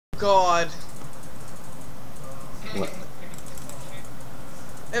god. What?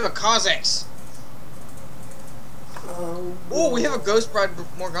 They have a Kha'Zix. Oh, we have a Ghost Bride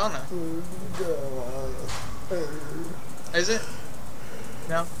Morgana. Is it?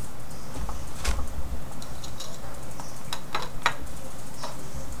 No.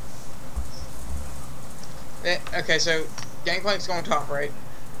 Okay, so Gangplank's going top, right?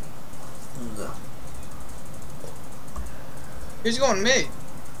 No. Who's going mid?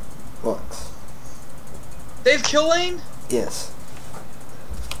 What? They have kill lane? Yes.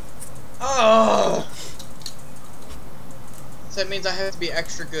 Oh. So that means I have to be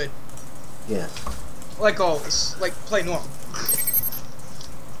extra good. Yes. Like always. Like, play normal.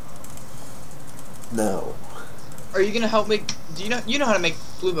 No. Are you gonna help me? Do you know how to make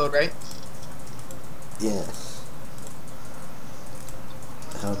blue build, right? Yes.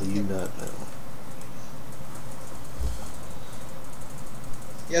 How do you not know?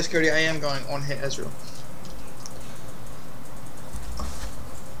 Yes, Cody, I am going on hit Ezreal.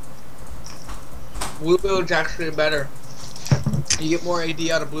 Blue build's actually better. You get more AD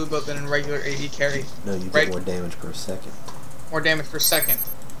out of blue build than in regular AD carry. No, you get more damage per second. More damage per second.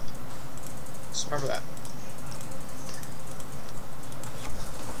 Just remember that.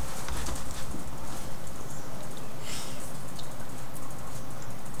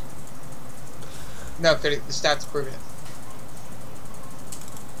 No, Cody, the stats prove it.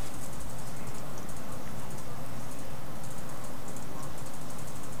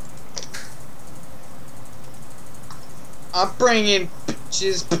 I'm bringing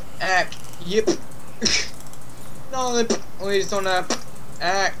bitches back. Yep. No, please don't act.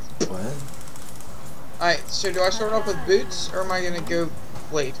 What? Alright, so do I start off with boots or am I gonna go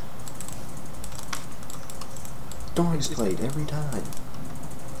blade? Doran's blade every time.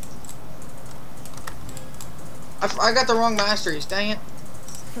 I got the wrong masteries, dang it.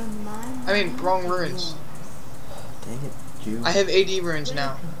 I mean, wrong runes. Dang it, Jew. I have AD runes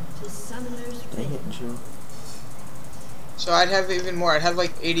now. Dang it, Jew. So I'd have even more. I'd have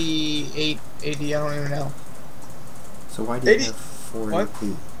like 88 AD, I don't even know. So why do you 80? have 4 What? AP?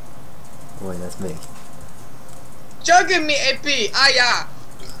 Oh, wait, that's me. Chugging me AP! Aya!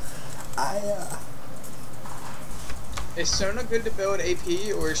 Is Sona good to build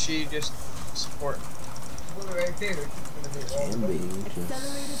AP or is she just support? Can be, just...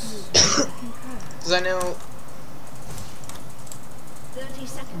 Because I know, 30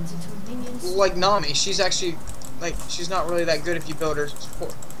 seconds until minions. like Nami, she's actually, like, she's not really that good if you build her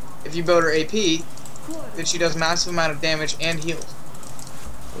support. If you build her AP, then she does massive amount of damage and heals.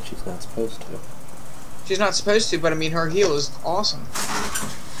 But she's not supposed to. She's not supposed to, but I mean, her heal is awesome.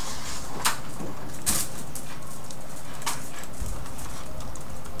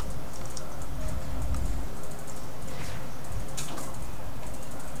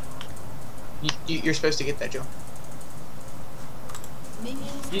 You're supposed to get that, Joe.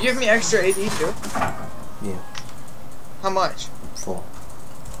 You give me extra AD too? Yeah. How much? 4.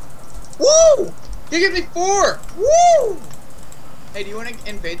 Woo! You give me 4! Woo! Hey, do you want to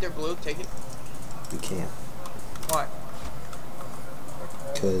invade their blue? Take it. You can't. Why?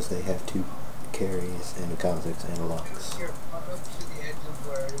 Because they have 2 carries and a Kha'Zix and a Lux.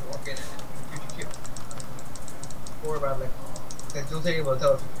 Or about like, you'll take about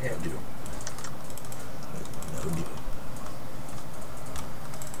tell us if you can. Jew. No, Jew.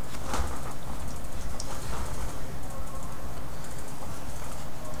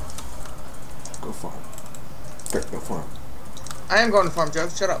 Go farm. Go farm. I am going to farm, Joe.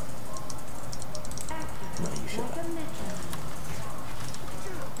 Shut up. No, you shut up.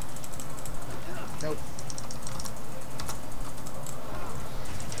 Nope.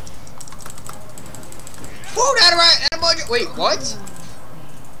 Whoa, that right! Wait, what?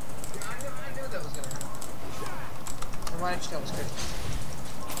 I knew that was gonna happen. Why didn't you tell us,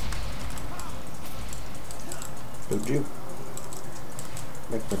 good? Go Jew.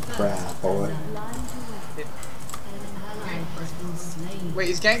 Make them cry, boy. Wait,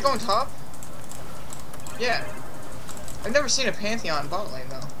 is Gank going top? Yeah. I've never seen a Pantheon bot lane,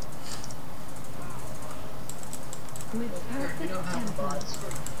 though. You know how the bots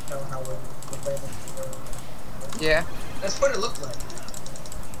tell how we're playing. Yeah. That's what it looked like.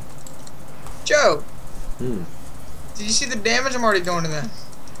 Joe! Hmm. Did you see the damage I'm already doing to them?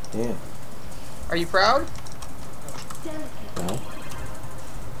 Yeah. Are you proud? No.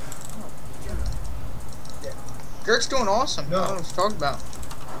 Gert's doing awesome. No. I don't know what you're talking about.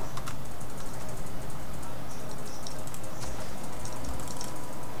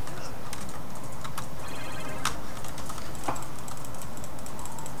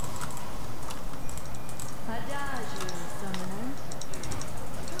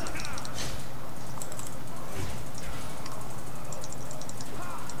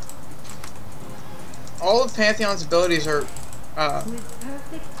 all of Pantheon's abilities are With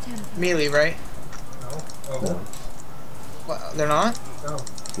perfect tempo. melee, right? No. Oh. No. What, they're not? No.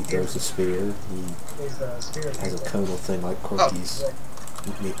 He throws a spear. He His spirit has a is conal thing like Corky's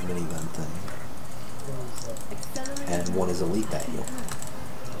minigun thing. Accelerated And one is elite Daniel.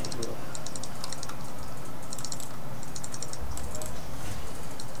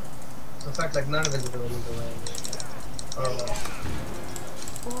 So in fact, like none of his abilities are range. order.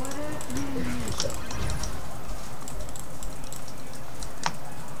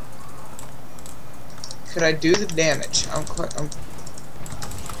 Could I do the damage? I'm crap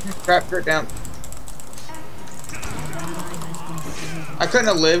her down. I couldn't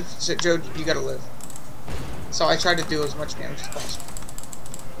have lived, so Joe, you gotta live. So I tried to do as much damage as possible.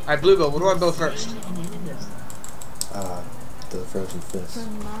 Alright, Blue Bill, what do I build first? The frozen fist.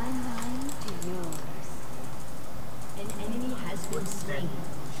 From my mind to yours. An enemy has been slain.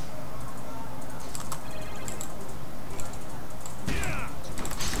 You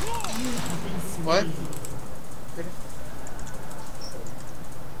have been slain. What?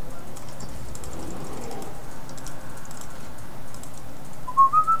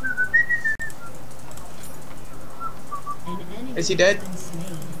 An enemy Is he dead? has been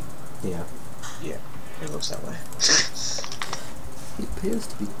slain. Yeah. Yeah, it looks that way. He appears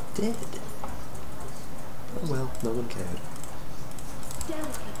to be dead. Oh well, no one cared.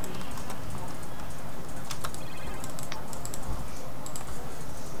 Delicately.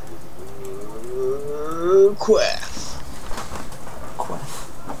 Quaff. Quaff.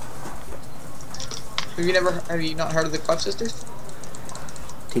 Have you not heard of the Quaff sisters?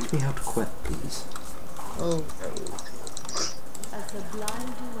 Teach me how to quaff, please. Oh, no. A sublime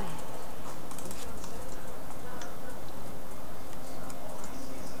duet.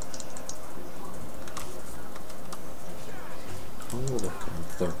 Oh, look, I'm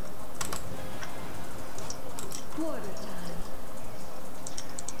third. Quarter time.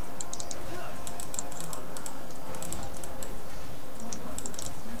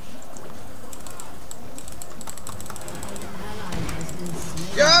 An ally has been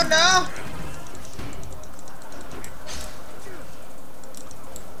slain. Go now!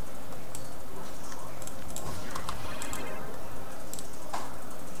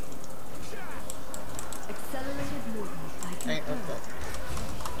 Accelerated movement by Ain't concur.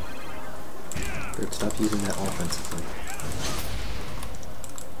 okay. Third, stop using that offensively.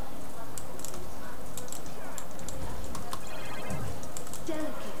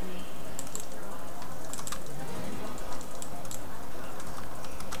 Delicately.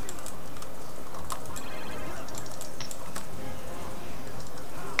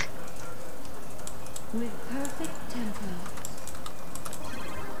 With perfect tempo.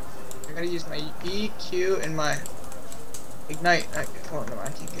 I gotta use my EQ and my Ignite. Oh, no, I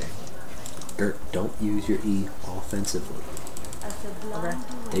can't get it. Dirt, don't use your E offensively. A sublime Okay.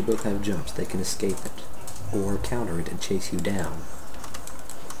 duet. They both have jumps. They can escape it. Or counter it and chase you down.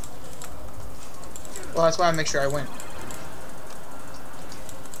 Well, that's why I make sure I win.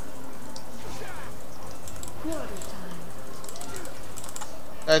 Quarter time.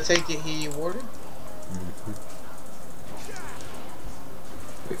 I take it he warded? Mm-hmm.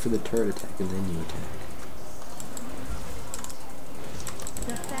 Wait for the turret attack and then you attack.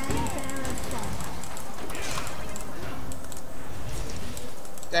 The fanfare ascends.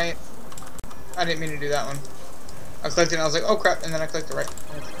 Dang it. I didn't mean to do that one. I clicked it and I was like, oh crap, and then I clicked the right.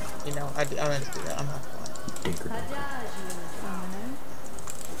 You know, I meant to do that. I'm not gonna lie. Dinker. Adagio, summoner.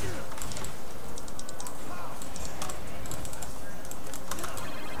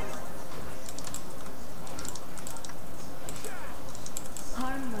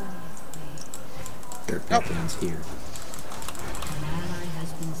 Harmoniously. Dirt Nope. Patrons here. An ally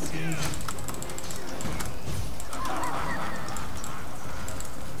has been slain.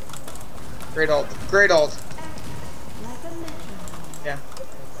 Great ult. Great ult. Like a metronome. Yeah.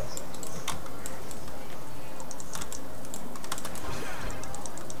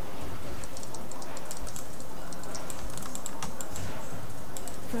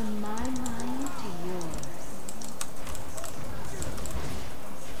 From my mind to yours.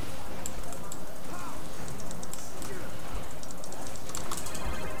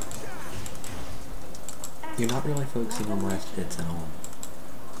 You're not really focusing on last hits at all.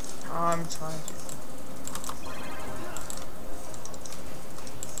 I'm trying to.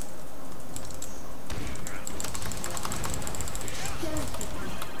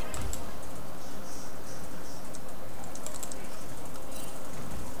 Delicately.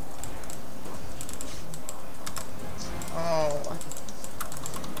 Oh.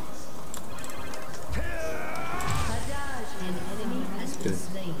 Adagio. An enemy has been Good.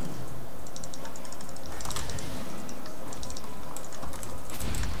 slain.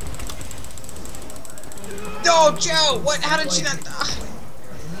 Oh, Joe! What? How did she not?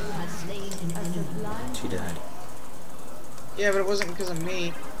 She died. Yeah, but it wasn't because of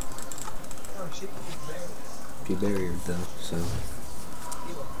me. She barriered though, so.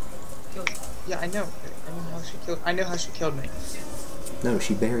 Yeah, I know. I know how she killed. I know how she killed me. No,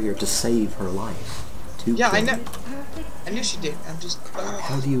 she barriered to save her life. Yeah, I know. I knew she did. I'm just.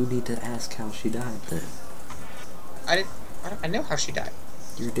 How do you need to ask how she died then? I didn't. I know how she died.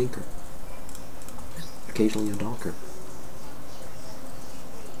 You're a dinker. Occasionally a donker.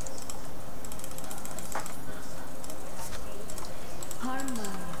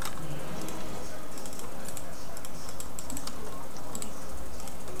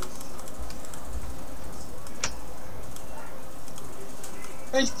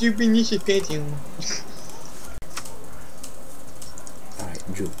 I stupid niche painting. Alright,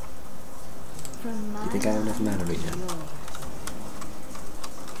 Ju. You think I have enough mana regen?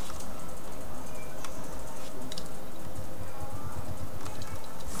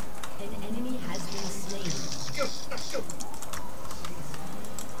 An enemy has been slain.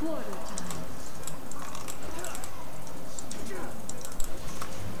 Quarter time.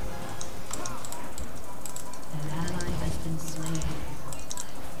 An ally has been slain.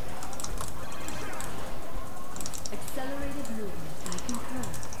 Accelerated movement. I concur.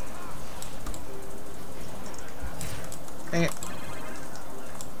 Dang it.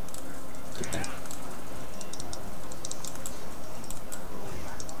 Get back.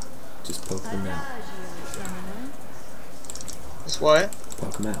 Just poke them out. It's what?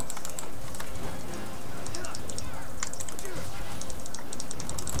 Poke them out.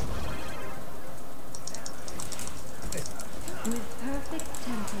 With perfect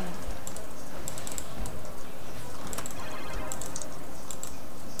tempo.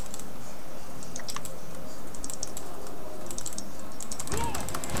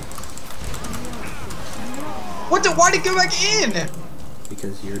 What the? Why'd it go back in?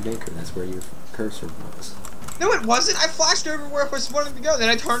 Because you're a dinker, that's where your cursor was. No, it wasn't. I flashed over where I was wanting to go. Then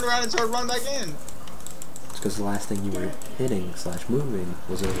I turned around and started running back in. It's because the last thing you were hitting / moving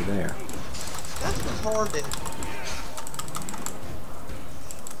was over there. That's retarded.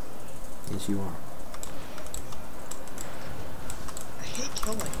 Yes, you are. I hate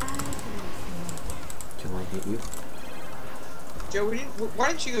killing. Can I hit you? Joe, why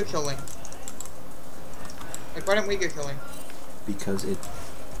didn't you go killing? Like, why didn't we go killing? Because it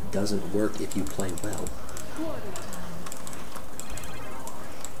doesn't work if you play well. Quarter time.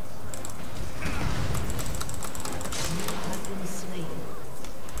 You have been slain.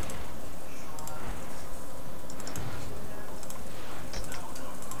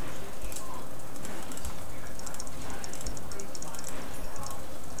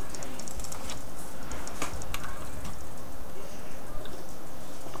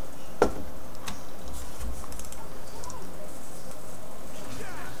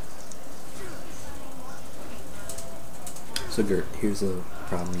 So Gert, here's a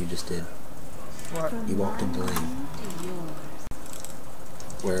problem you just did. What? You walked into lane. To yours.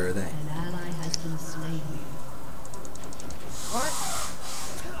 Where are they? An ally has been slain. What?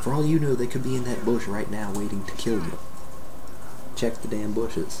 For all you know, they could be in that bush right now waiting to kill you. Check the damn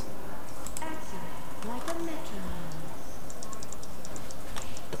bushes. Accurate, like a metronome.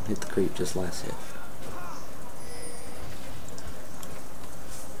 Don't hit the creep, just last hit.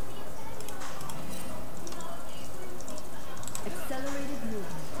 Accelerated movement.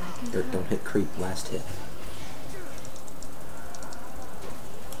 I concur. Gert, don't hit creep, last hit.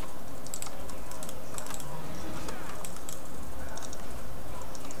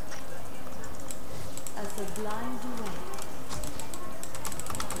 A sublime duet.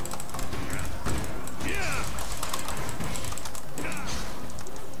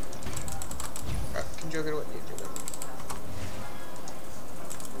 Can Joe get what you do?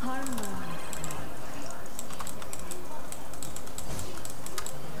 Harmony.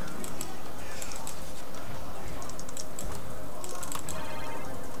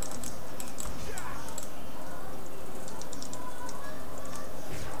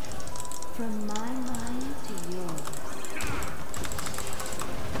 From my mind to yours.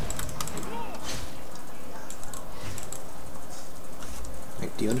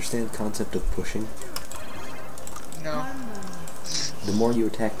 Like, do you understand the concept of pushing? No. Harmony. The more you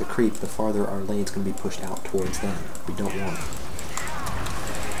attack the creep, the farther our lane's going to be pushed out towards them. We don't want it.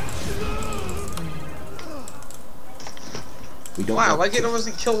 We don't Wow, want like to- it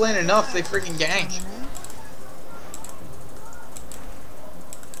wasn't kill lane enough, they freaking gank.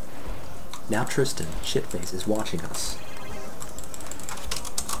 Now Tristan, shitface, is watching us.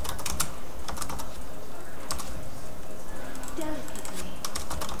 Delicately.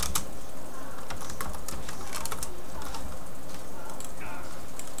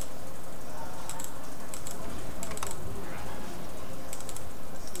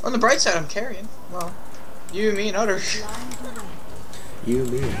 On the bright side, I'm carrying. Well, you, me, and others. You,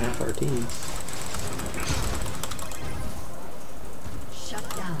 me, and half our team. Shut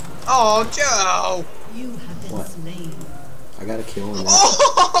down. Oh, Joe! You have been What? slain. I got a kill on that.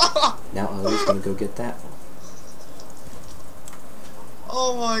 Oh! Now Ollie's gonna go get that one.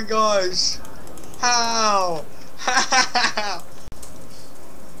 Oh my gosh! How? How?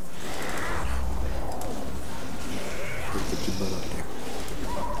 Get your butt up there.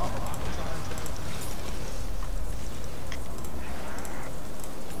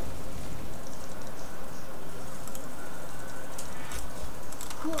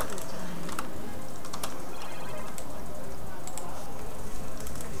 Quarter time.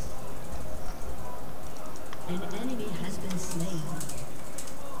 An enemy has been slain.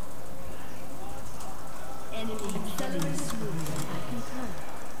 Enemy killing spree.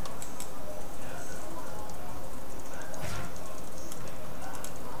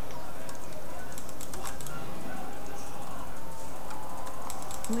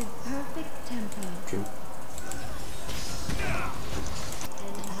 With perfect tempo. True.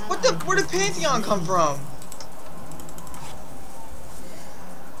 Where did Pantheon come from?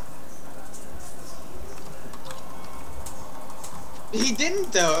 He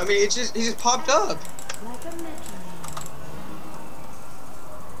didn't though. I mean, he just popped up. Like a metronome.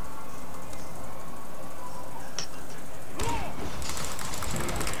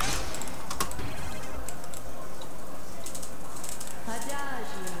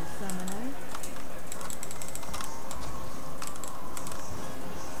 Adagio, summoner.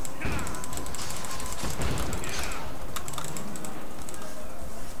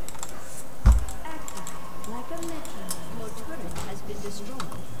 Activate like a metronome. Your turret has been destroyed.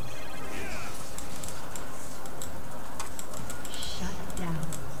 Shut down.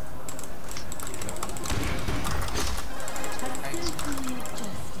 A symphony of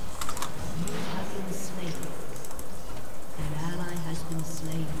justice. You have been slain. An ally has been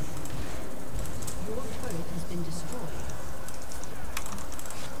slain. Your turret has been destroyed.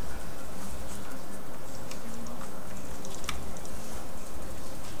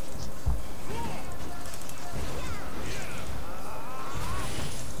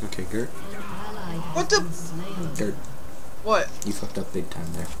 Okay, Gert. An ally has What the- been slain. Gert, What? you fucked up big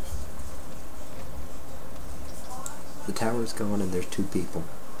time there. The tower's going and there's 2 people.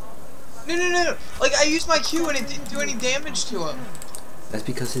 No. Like, I used my Q and it didn't do any damage to him. That's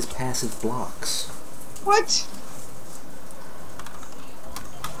because his passive blocks. What?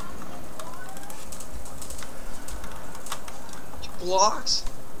 He blocks?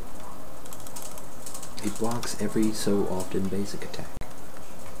 He blocks every so often basic attack.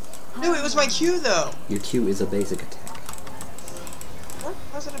 No, it was my Q though. Your Q is a basic attack. What?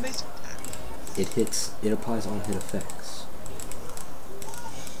 How's it a basic attack? It applies on hit effects.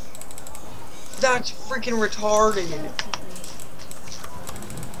 That's freaking retarded.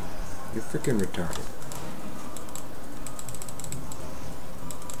 You're freaking retarded.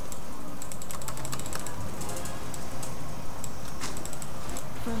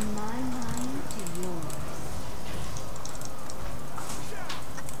 From my mind to yours.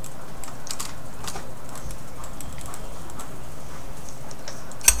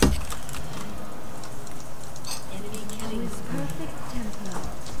 Enemy killing With spree. perfect tempo.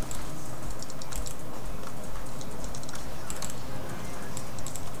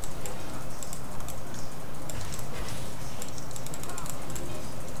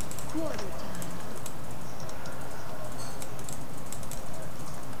 Quarter time.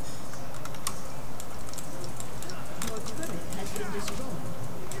 Your turret has been destroyed.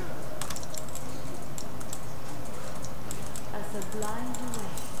 A sublime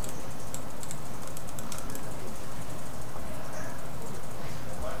duet.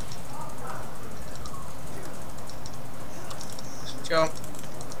 Jump.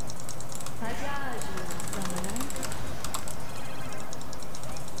 Adagio, summoner.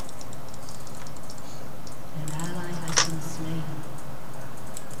 An ally has been slain.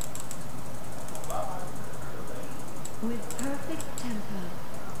 With perfect tempo.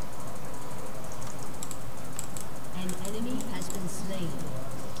 An enemy has been slain.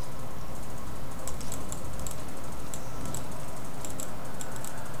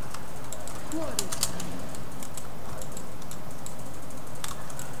 Quarter time.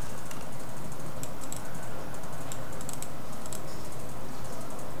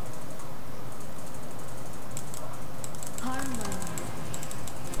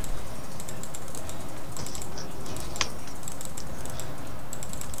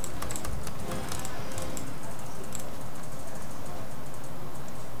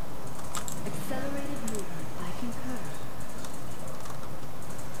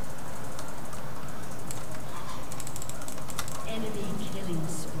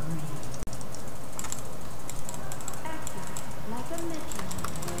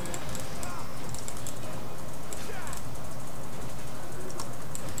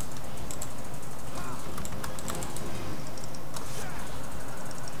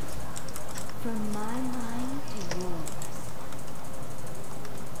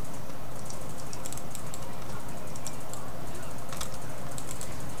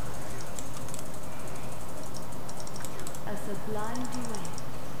 blind way.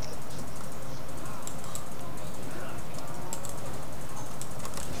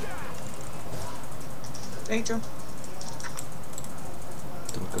 Angel.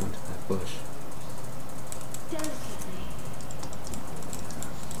 Don't go into that bush. Delicately.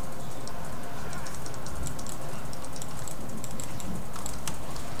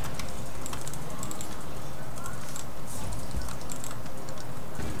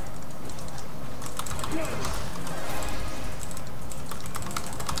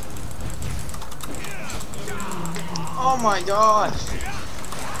 Oh my gosh.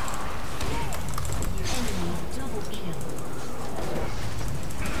 Enemy double kill.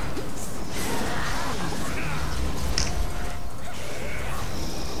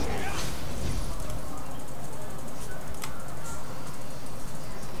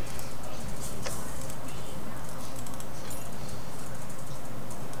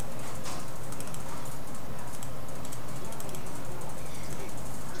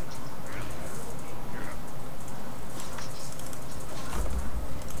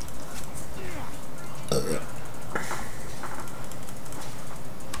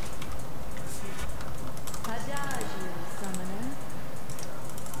 Adagio, summoner.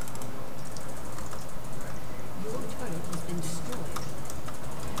 Your turret has been destroyed.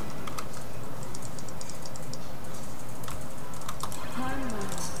 Harmony.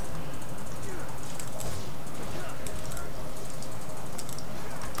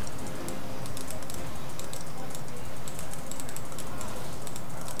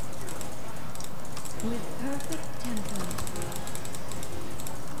 With perfect tempo.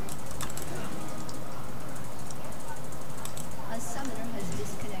 A summoner has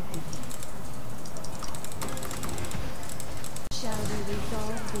disconnected. Shall we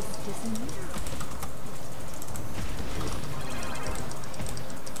resolve this dissonance?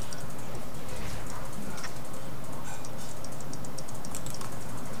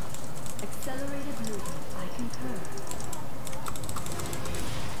 Accelerated movement, I concur.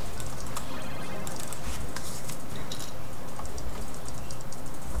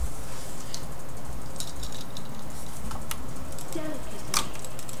 Delicately.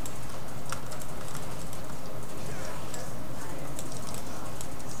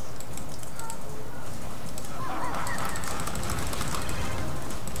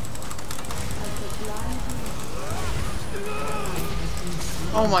 A sublime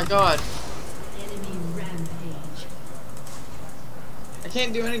Oh my god. Enemy rampage. I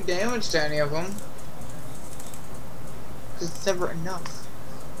can't do any damage to any of them. Because it's never enough.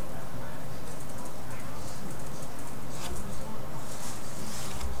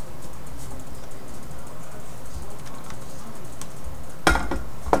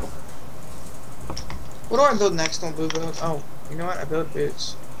 What do I build next on blue build? Oh, you know what? I built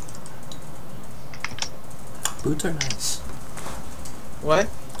boots. Boots are nice. What?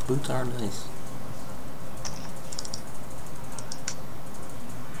 Boots are nice.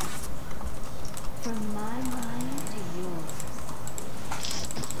 from my mind to yours.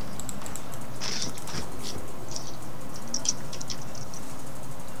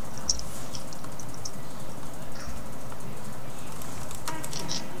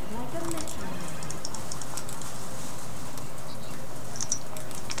 Accurate, like a metronome.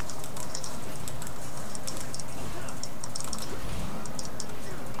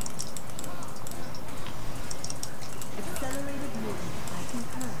 Accelerated movement, I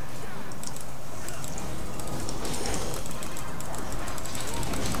concur.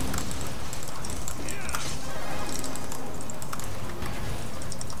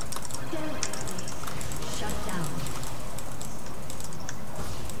 Delicately. Shut down.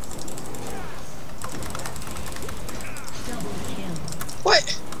 Double kill.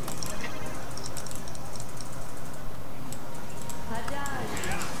 What?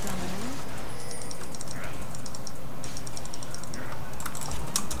 Adagio, summoner.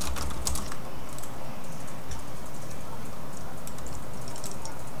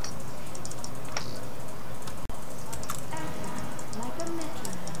 Accurate, like a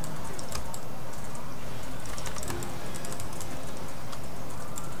metronome.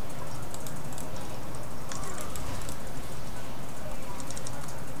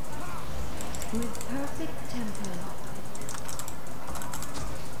 With perfect tempo.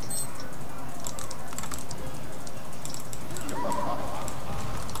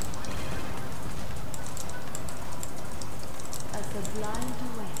 A sublime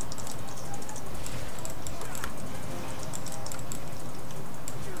duet.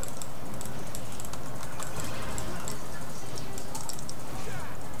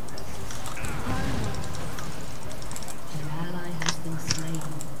 Harmony. An ally has been slain.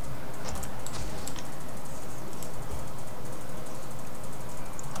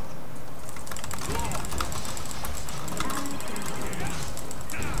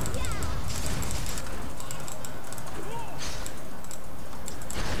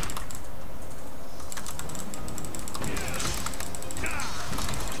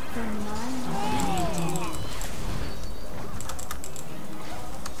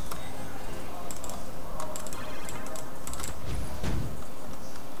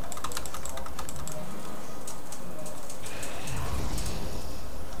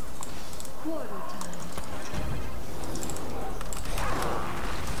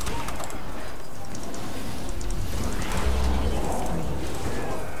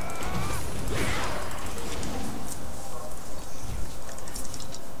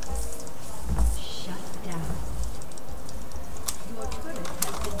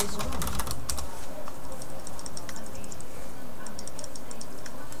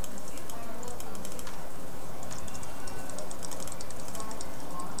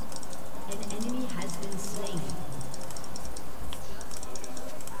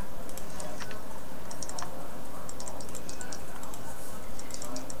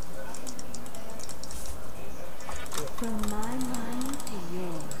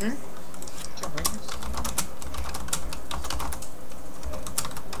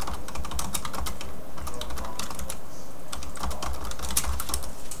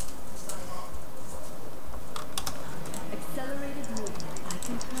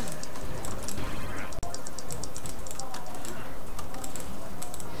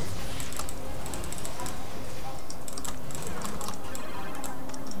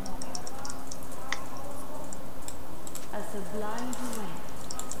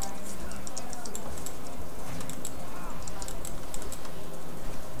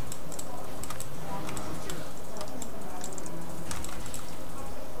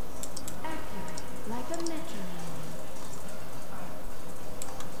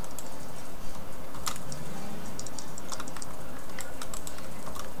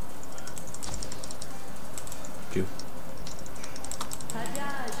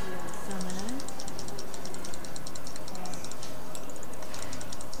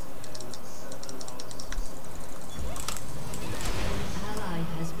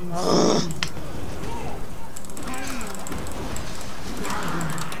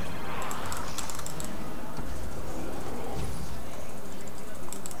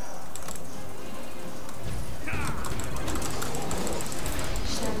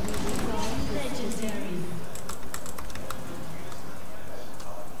 Legendary.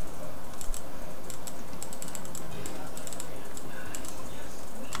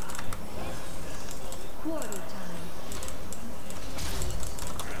 Quarter time.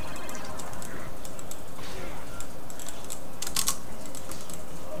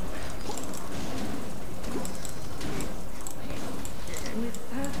 With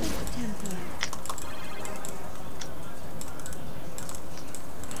perfect temper.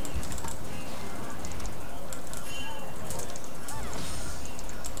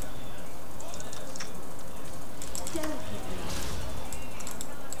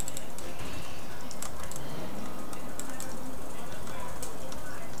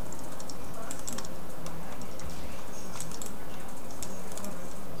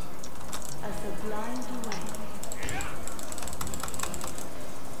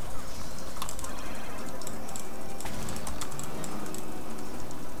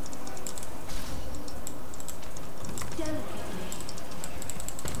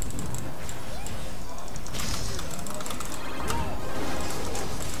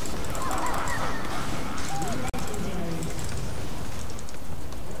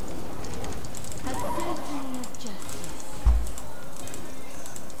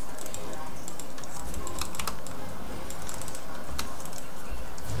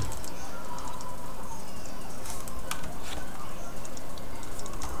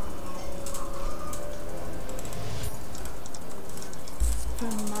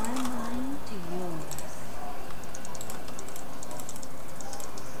 From my mind to yours.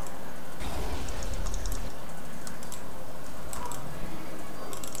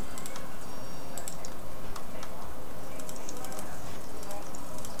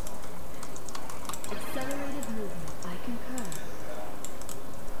 Accelerated movement, I concur.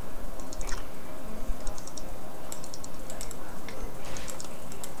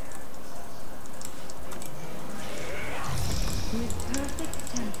 With perfect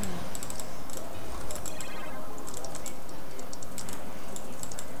tempo.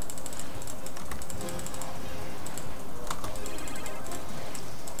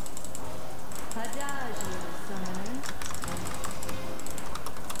 Adagio, summoner.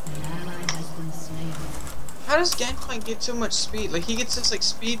 An ally has been slain. How does Gangplank get so much speed? Like, he gets this, like,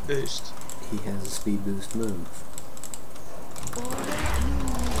 speed boost. He has a speed boost move.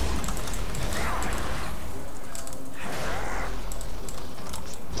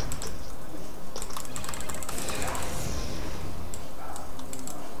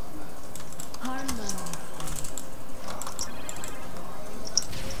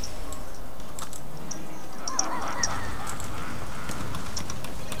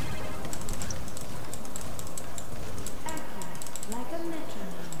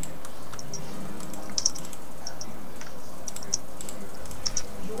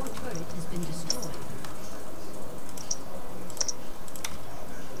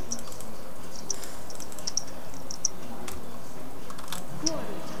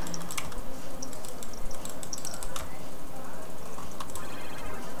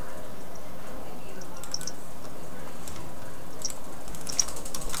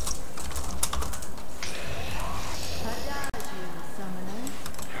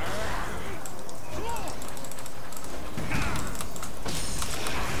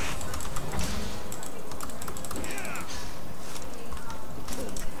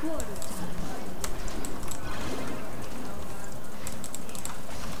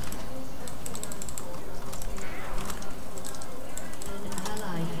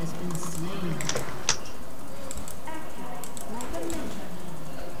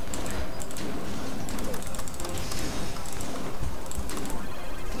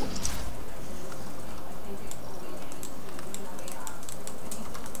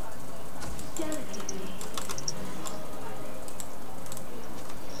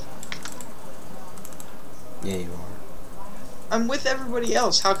 Yeah, you are. I'm with everybody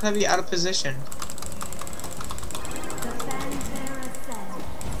else. How can I be out of position?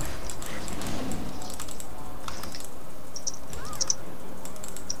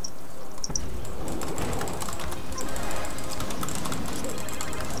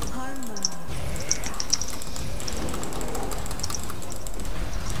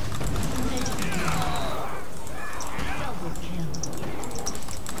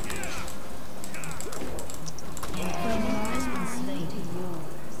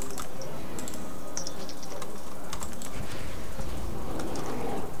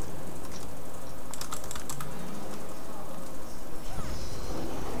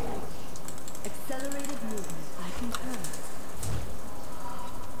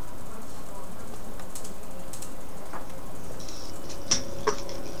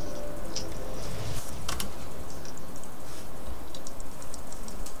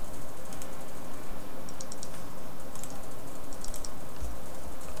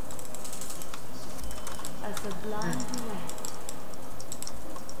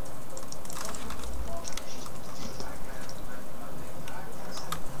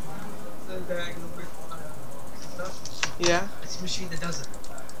 bag real quick. Stuff. Yeah. It's a machine that does it.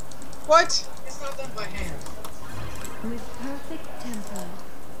 What? It's not done by hand. With perfect tempo.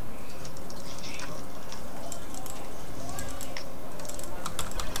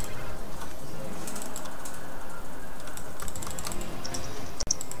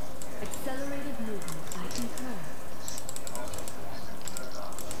 Accelerated movement, I concur.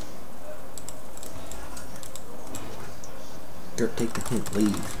 Dirt, take the hint,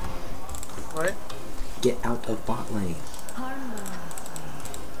 leave. What? Get out of bot lane. Harmoniously.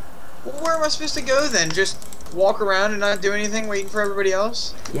 Well, where am I supposed to go then? Just walk around and not do anything, waiting for everybody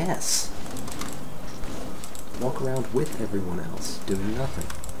else? Yes. Walk around with everyone else, doing nothing.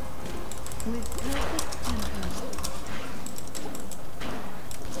 With perfect tempo.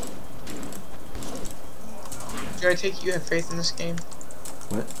 Do I take you have faith in this game?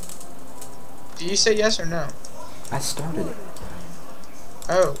 What? Do you say yes or no? I started it.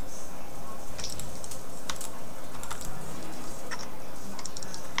 Oh.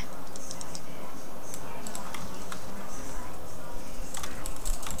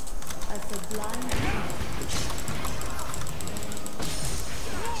 A sublime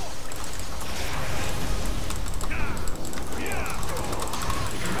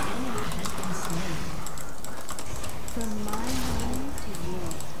from my home to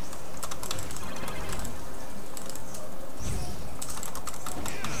yours.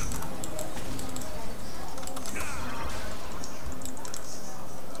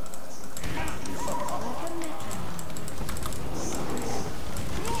 Like a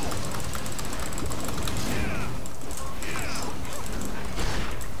metronome.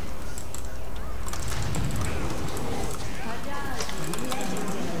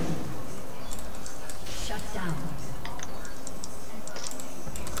 Shut down.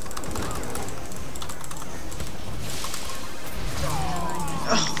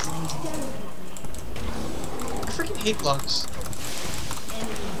 I freaking hate blocks.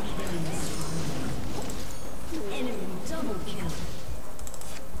 Enemy double kill.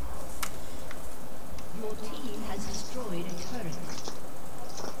 Your team has destroyed a turret.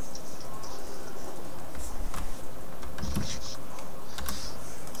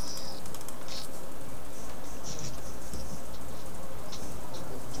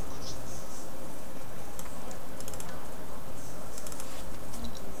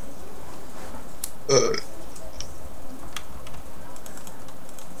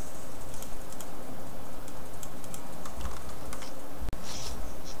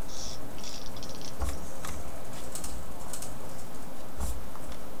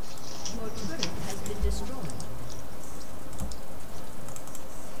 Your turret has been destroyed.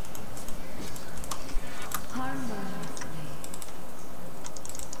 Harmoniously.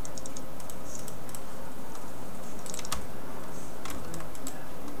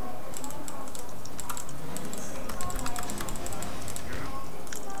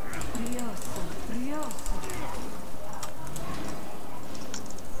 Brioso, brioso.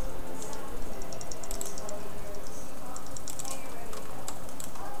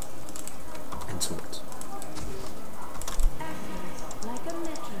 And swords. Accurate, like a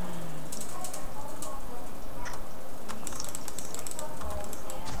metronome.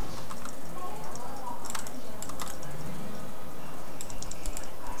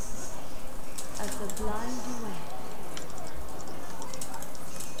 A sublime duet.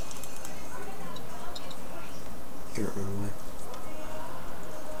 Here, run away.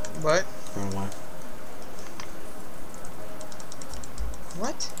 What? Run away.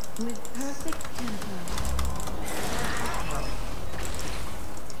 What? With perfect tempo.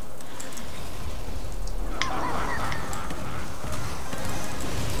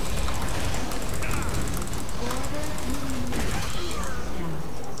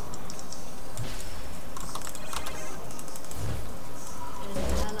 An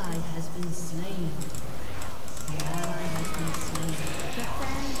ally has been slain. An ally has been slain. The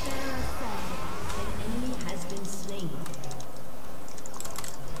fanfare of song. An enemy has been slain.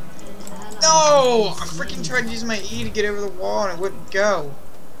 An ally No! I has been freaking slain. tried to use my E to get over the wall and it wouldn't go.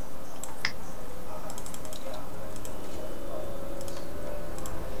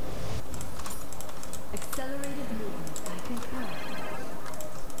 Accelerated movement, I concur.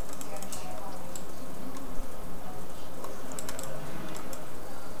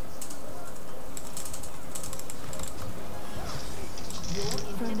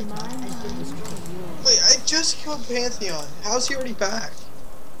 From my home to yours. Wait, I just killed Pantheon. How's he already back?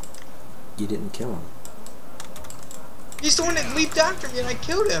 You didn't kill him. He's the one that leaped after me and I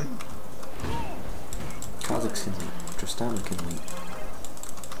killed him. Kha'Zix can leap. Tryndamere can leap.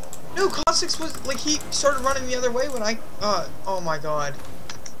 No, Kha'Zix was, like, he started running the other way when I, oh my god.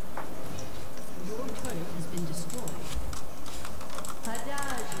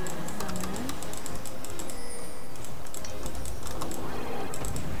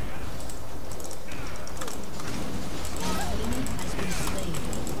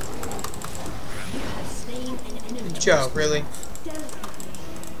 Joe, really? Delicately.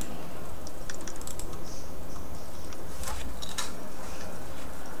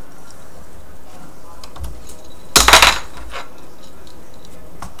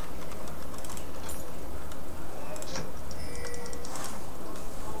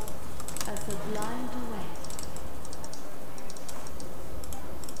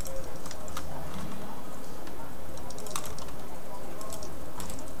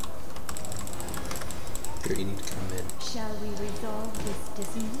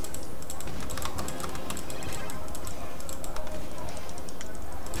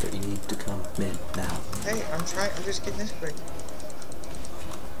 Man, now. Hey, I'm just getting this quick.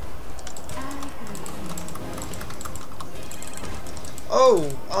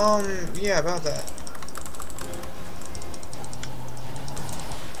 Oh, yeah, about that.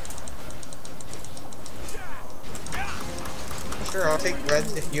 Sure, I'll take red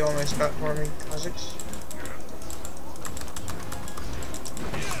if you almost got for me, Kha'Zix.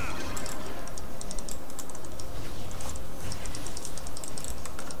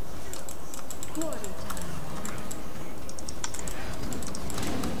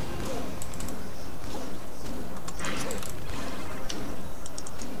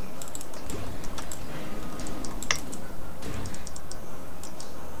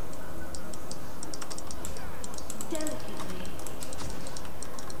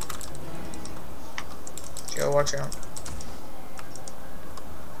 Joe, watch out.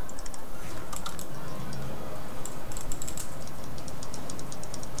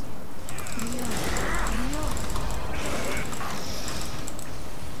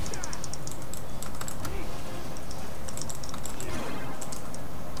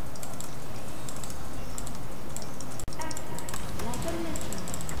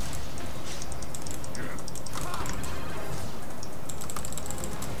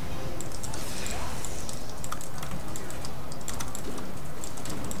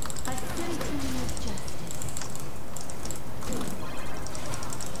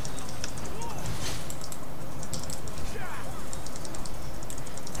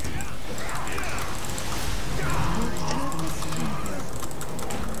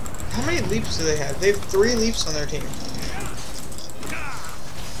 How many leaps do they have? They have 3 leaps on their team.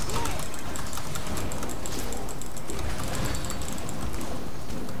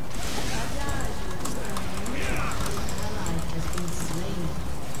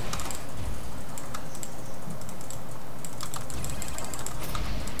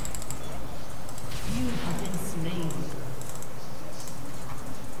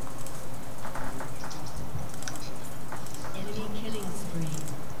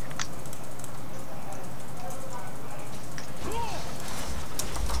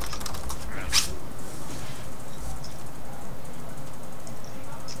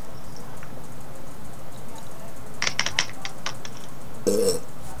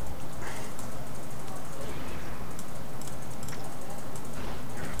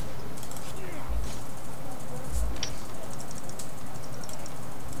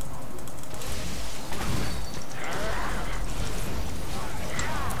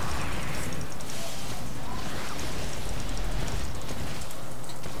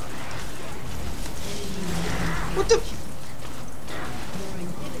 What the?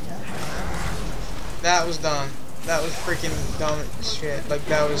 That was dumb. That was freaking dumb as shit. Like,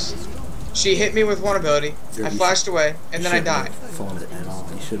 that was... She hit me with one ability, I flashed away, and then I died. You shouldn't have fought it at all.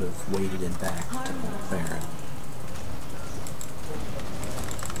 You should have waited in back to pull Baron.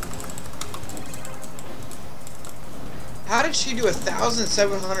 How did she do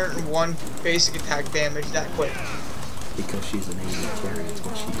 1,701 basic attack damage that quick? Because she's an AD carry, it's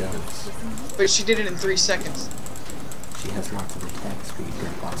what she does. But she did it in 3 seconds. She has lots of attack speed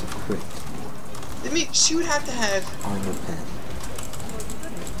and lots of crit. I mean, she would have to have... Armor pen.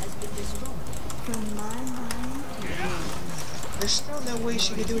 From my mind to yours. There's still no way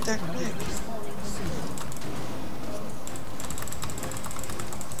she could do it that quick.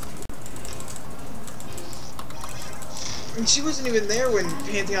 And she wasn't even there when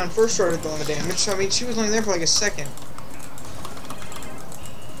Pantheon first started doing the damage, so I mean, she was only there for like a second.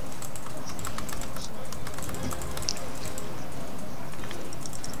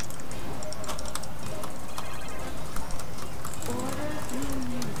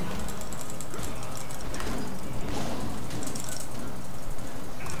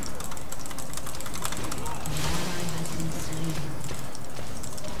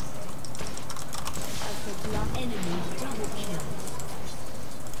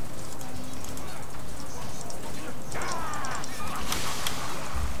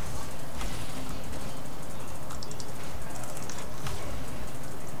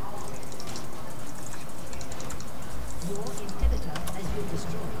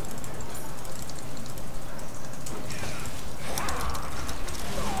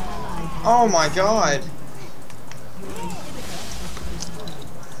 Oh my god.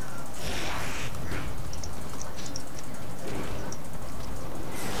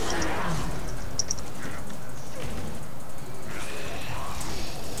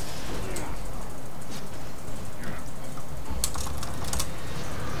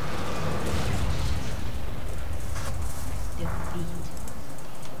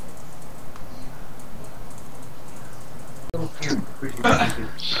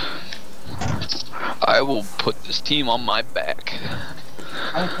 I will put this team on my back.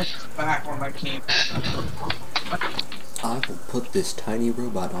 I'll put this back on my team. I will put this tiny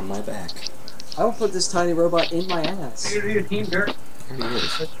robot on my back. I will put this tiny robot in my ass. There he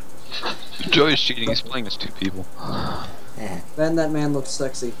is. Joey's cheating, he's playing as 2 people. Eh. Ben, that man looks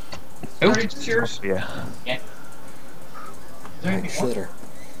sexy. Cheers. Yeah. Like Schlitter.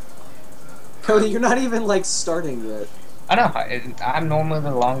 Cody, you're not even, like, starting yet. I know. I'm normally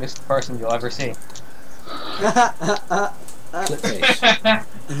the longest person you'll ever see. Clip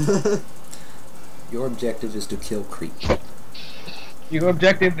face. Your objective is to kill Creep. Your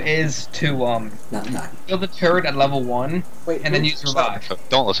objective is to Not die. kill the turret at level 1, Wait, and then use revive.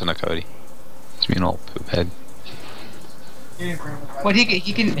 Don't listen to Cody. He's being all poop head. But he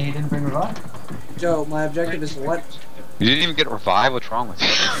didn't bring revive. Joe, my objective is what? You didn't even get revive? What's wrong with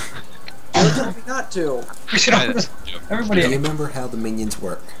you? You told me not to. We should Yeah, everybody. Do you remember how the minions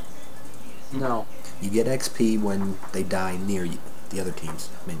work? No. You get XP when they die near you, the other team's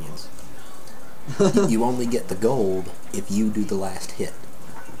minions. You only get the gold if you do the last hit.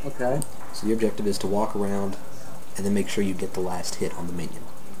 Okay. So your objective is to walk around and then make sure you get the last hit on the minion.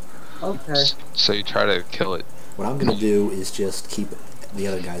 Okay. So you try to kill it. What I'm gonna do is just keep the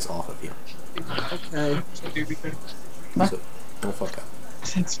other guys off of you. Okay. So don't fuck up.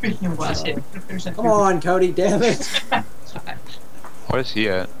 Speaking of last hit, Come on, Cody, damn it. What is he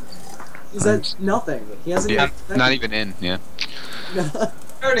at? He's at nothing. He hasn't Yeah, even... not even in, yeah.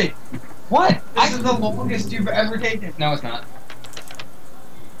 Cody, What? this is the longest you've ever taken. No, it's not.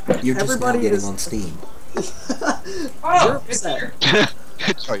 You're just Everybody now getting is- on Steam. Oh, it's 0%. here.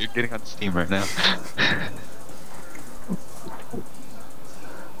 Oh, you're getting on Steam right now.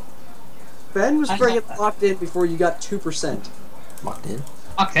 Ben was friggin' locked in before you got 2%. Locked in?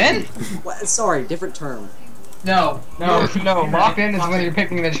 Locked in? What? Sorry, different term. No, No, locked in is when you're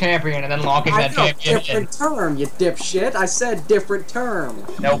picking the champion and then locking I that know, champion in. different term, you dipshit. I said different term.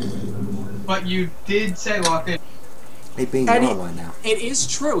 Nope. but you did say locked in. Hey, Bing, And you're it- online now. It is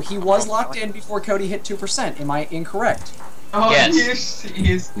true. He was locked in before Cody hit 2%. Am I incorrect? Oh, Yes.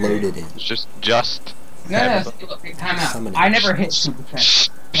 he is. Loaded in. It's just No, look, time out. Summoning. I never hit 2%.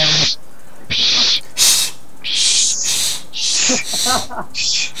 Never hit.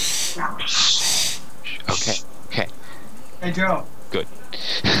 Okay. Hey, Joe. Good.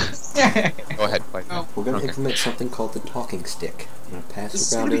 Go ahead, fight. No. We're gonna Okay. implement something called the talking stick. I'm gonna pass This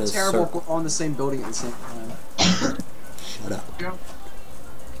is it around gonna in be a terrible if circle. we're on the same building at the same time. Shut up. Joe.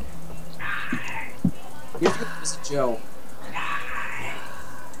 You have to give this to Joe.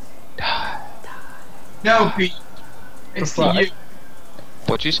 No, Pete. It's to you.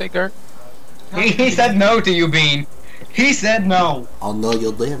 What'd you say, Gert? He said no to you, Bean. He said no. I'll know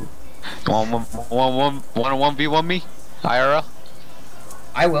you'll live. Wanna 1v1 me? IRL?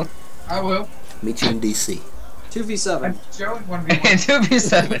 I will. I will. Meet you in DC. 2v7. Joe in 1v1. And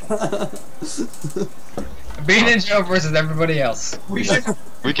 2v7. Bean and Joe versus everybody else. We should.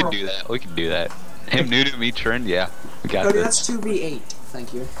 We can do that. We can do that. Him, Nunu, me, Trend, yeah. We got Cody, this. that's 2v8.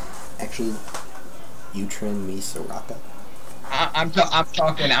 Thank you. Actually, you trend me, Soraka. I'm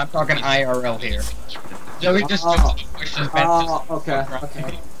talking IRL here. Joey just Oh. pushed his Oh, okay,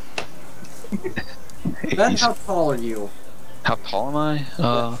 okay. Ben, how tall are you? How tall am I?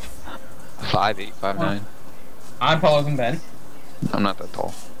 5'8", 5'9". I'm taller than Ben. I'm not that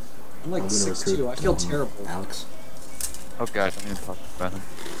tall. I'm like I'm gonna 6'2". I recruit, feel terrible. Alex. Oh gosh, I'm gonna talk about him.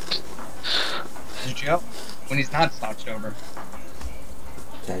 Joe, when he's not slouched over.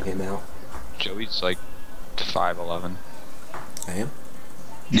 Tag him out. Joey's like 5'11". I am?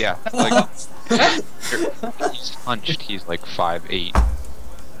 Yeah, like he's hunched. He's like 5'8".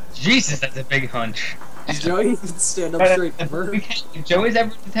 Jesus, that's a big hunch. Does Joey even stand up straight ever? If Joey's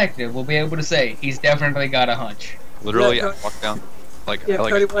ever a detective, we'll be able to say he's definitely got a hunch. Literally, Yeah, I walk down like Yeah,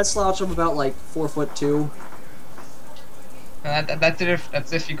 like Cody, when I slouch, I'm about like 4'2".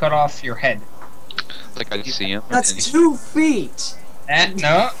 That's if you cut off your head. like I see him. That's and 2 feet!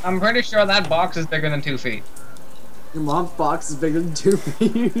 No, I'm pretty sure that box is bigger than 2 feet. Your mom's box is bigger than 2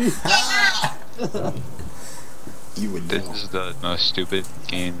 feet. You would This know. is the most stupid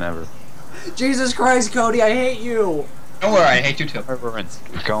game ever. Jesus Christ, Cody, I hate you! Don't worry, I hate you too. Alright, we're in.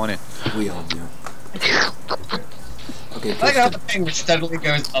 We're going in. We all do. Okay, I like how Tristan, the thing which steadily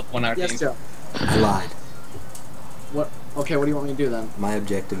goes up on our Yes, team. Joe. I lied. What? Okay, what do you want me to do then? My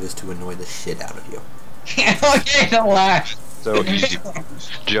objective is to annoy the shit out of you. Okay, don't laugh. So easy.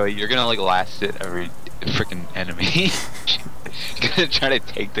 Joey, you're gonna like last hit every freaking enemy. You're gonna try to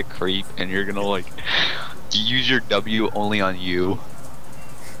take the creep and you're gonna like use your W only on you.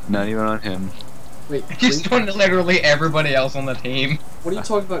 Not even on him. Wait, Just creep? doing to literally everybody else on the team. What are you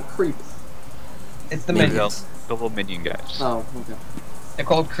talking about, creep? It's the Minions. minions. The little minion guys. Oh, okay. They're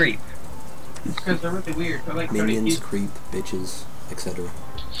called creep. Because they're really weird. They're like Minions, creep, bitches, etc.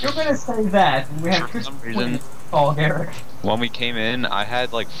 You're gonna say that, and we have For some reason, call Garrett. when we came in, I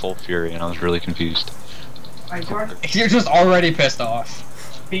had like full fury and I was really confused. You're just already pissed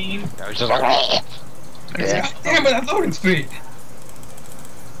off. Beam, I was just like, Yeah. Damn it, that loading speed.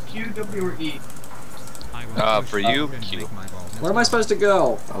 Q, W, or E. for you, Q. Where am I supposed to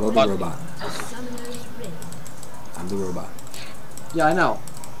go? Follow the robot. I'm the robot. Yeah, I know.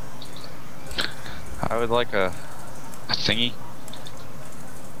 I would like a thingy.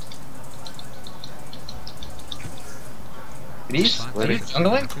 These? Are you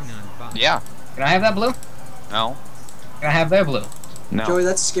jungling? Yeah. Can I have that blue? No. Can I have their blue? No. Joey,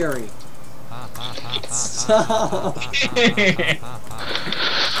 that's scary.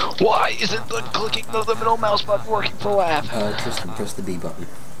 Why isn't the clicking of the middle mouse button working for laugh? Tristan, press the B button.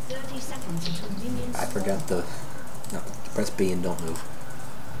 30 seconds until minions. I forgot the... No, press B and don't move.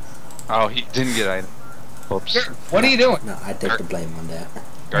 Oh, he didn't get item. Whoops. What are you doing? No, I take the blame on that.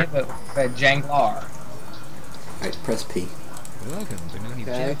 Janglar. Alright, press P. Welcome to Nunu Okay.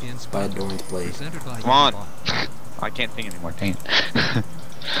 Champions By Doran's Blade. presented by Come on. Yamaha. I can't think anymore, dang it.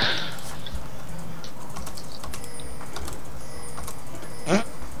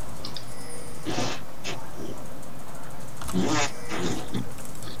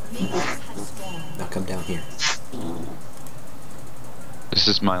 Now come down here. This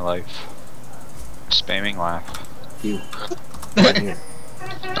is my life. Spamming laugh. You. Down here.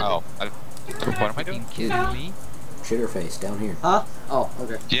 Oh, what am I doing? Kidding me? Shitter face, down here. Huh? Oh,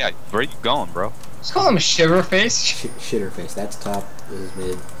 okay. Yeah, where are you going, bro? Let's call him Shiver Face. Shitter face. That's top. This is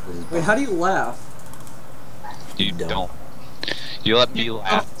mid. This is Wait, how do you laugh? You Don't. don't. You let me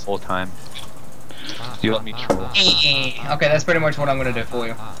laugh the whole time. You let me troll. Okay, that's pretty much what I'm gonna do for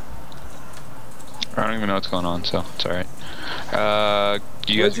you. I don't even know what's going on, so it's alright.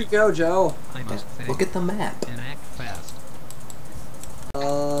 You Where'd guys... you go, Joe? I must think Look at the map. and act fast.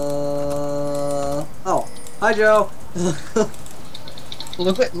 Oh. Hi, Joe.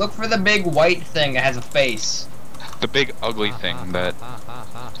 Look for the big white thing that has a face. The big ugly thing that...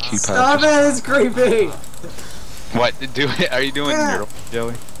 keep Stop it, it's creepy. What? Do it? Are you doing your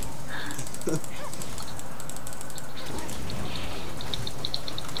Joey?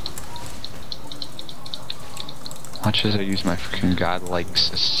 Watch as I use my freaking godlike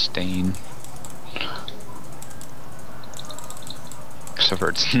sustain. Except for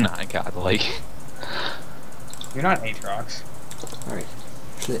it's not godlike. You're not Aatrox. Alright.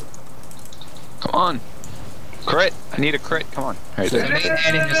 Shit. Come on! Crit! I need a crit, come on. Right Sure. there. Me and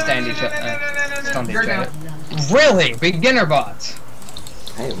Annie just stand each other. Stunned each You're other. down. Really? Beginner bots.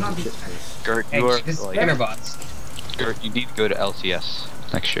 Hey, it was a shit face. Gert, Hey, you are just like, beginner bots. Gert, you need to go to LCS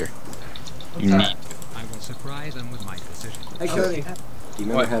next year. What's You that? need. I will surprise them with my precision. Hey, Cody. Do you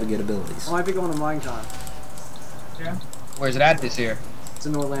remember What? how to get abilities? I might be going to Minecon. Yeah. Where's it at this year? It's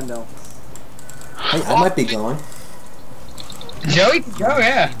in Orlando. Hey, I might be going. Joey? Oh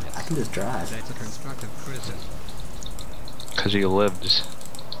yeah. I can just drive. That's a constructive criticism. Because he lives.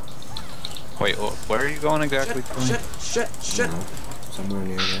 Wait, where are you going exactly? Shit. No, somewhere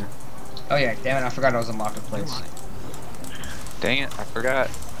near there. Oh yeah, damn it, I forgot I was in marketplace. Dang it, I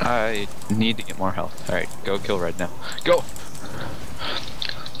forgot. I need to get more health. Alright, go kill Red now. Go!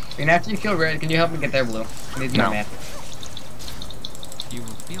 And after you kill Red, can you help me get their blue? I need No. my man. You will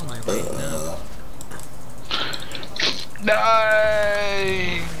feel my weight now.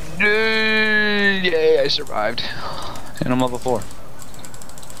 Die! Yay, I survived. And I'm level 4.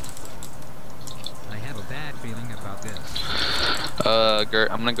 I have a bad feeling about this.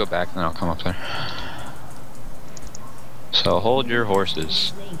 Gert, I'm gonna go back and then I'll come up there. So hold your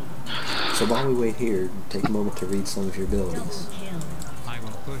horses. So while we wait here, take a moment to read some of your abilities. I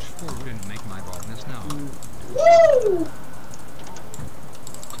will push forward and make my boldness known.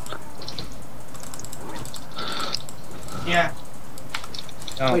 Yeah.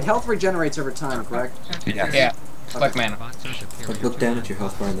 Oh, Wait, health regenerates over time, correct? Yeah. yeah. Quick mana. Bots are superior Like, look to down my at your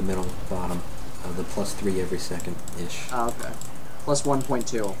health bar in the middle, bottom. The +3 every second-ish. Oh, okay. Plus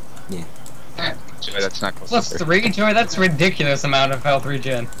 1.2. Yeah. Joy, that's not close. Plus 3, Joy? That's ridiculous amount of health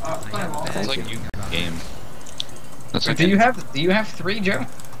regen. That's like you game. That's like Do you have 3, Joe?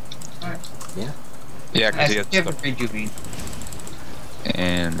 Yeah. Yeah, because he You has have a stuff. rejuvenate.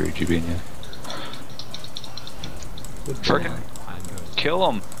 And rejuvenate, yeah. Good Frickin' boy. kill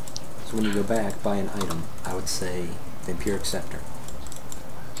him. So when you go back, buy an item. I would say Vampiric Scepter.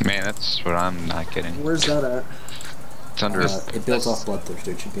 Man, that's what I'm not getting. Where's that at? It's under. It builds off Bloodthirster.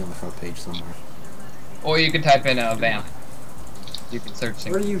 It should be on the front page somewhere. Or you could type in vamp. You can search.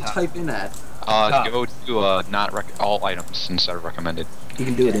 Where do you type in at? Go to not all items instead of recommended. You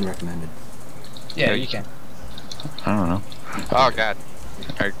can do it in recommended. Yeah, you can. I don't know. Oh god.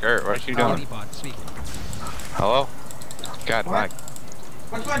 Hey Gert, what are you doing? Hello? God, why?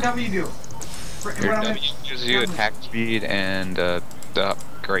 What's my W do? Your W gives you attack speed and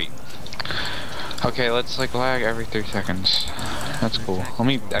great. Okay, let's like lag every 3 seconds. That's cool. Let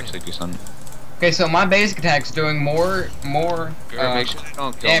me actually do something. Okay, so my basic attack's doing more Make sure they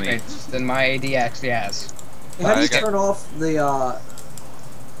don't kill damage than my AD actually has. How do you turn off the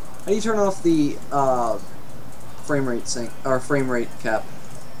frame rate sync or frame rate cap?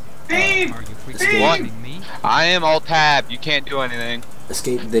 Steve! What? I am alt tab. You can't do anything.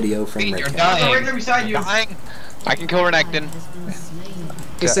 Escape video frame rate You're cap. dying. Right there beside you. Dying. I can kill Renekton.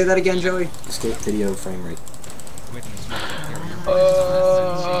 Can you say that again, Joey? Escape video frame rate.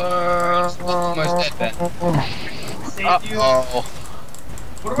 Almost dead then. Uh-oh.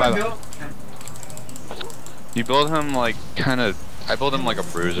 What do I build? You build him like kind of. I build him like a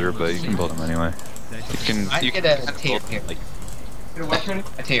bruiser, but you can build him anyway. You can. I You get can a kinda tier build him, here.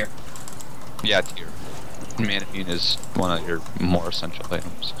 like, A tier. yeah, tier. Manifune is one of your more essential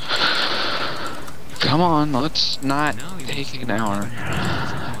items. Come on, let's not take an hour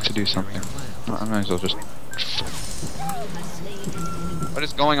to do something. I might as well just. What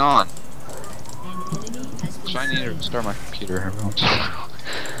is going on? So I need to restart my computer every once in a while.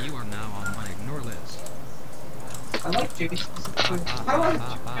 You are now on my ignore list. I like Jayce. I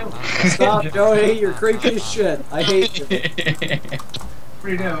like Stop, Joey. You're creepy as shit. I hate you. What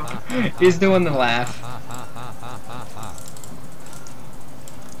do you do? He's doing the laugh.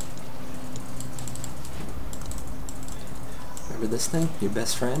 Remember this thing? Your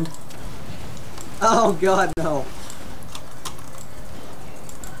best friend? Oh God, no.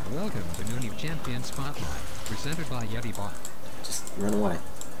 Welcome to Nunu Champion Spotlight, presented by Yeti Bar. Just run away.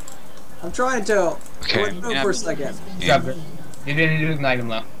 I'm trying to. Okay, Let me move yeah. for a second. Yeah. You didn't do ignite him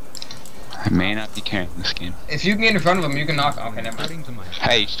though. I may not be carrying this game. If you can get in front of him, you can knock. Okay, never mind. According to my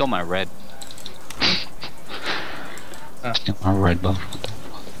Hey, you stole my red. Oh. Steal my red buff.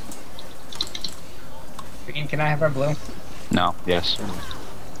 Can I have our blue? No, yes. I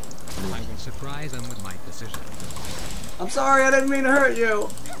will surprise them with my decision. I'm sorry, I didn't mean to hurt you.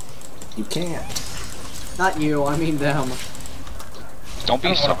 You can't. Not you, I mean them. Don't be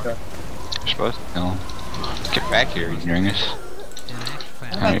I don't wanna sorry. You're supposed to know. Get back here, you dingus. Enact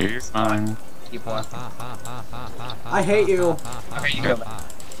fast. Hey, you're fine. Keep one. I hate you. Okay, you go back.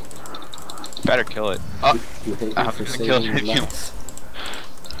 Better kill it. Oh, You hate me I'm for gonna kill saving your you. life.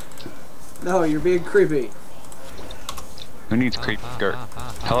 No, you're being creepy. who needs creep? Gert.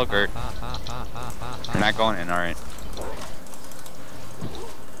 Hello, Gert. We're not going in, alright.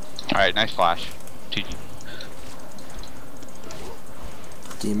 Alright, nice flash. GG.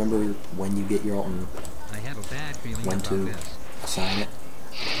 Do you remember when you get your ult and I have a bad feeling when about to this. assign it?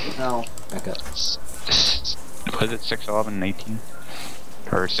 No. Was Back up. it 6, 11, 18?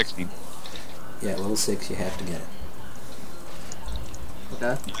 Or 16? Yeah, level 6, you have to get it.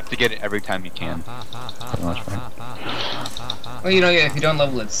 Okay. You have to get it every time you can. Well, you know, yeah, if you don't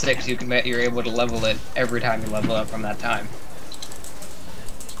level at 6, you're able to level it every time you level up from that time.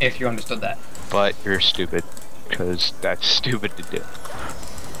 If you understood that. But you're stupid. Because that's stupid to do.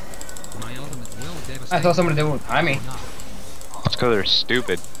 My ultimate will devastate. I saw someone do it with Jaime. That's because they're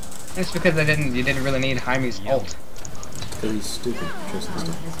stupid. It's because you didn't really need Jaime's ult. Because he's stupid. Trust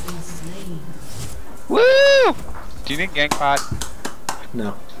me. Woo! Do you need gank pot?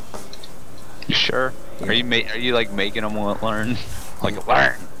 No. You sure? Yeah. Are you like making them learn? Like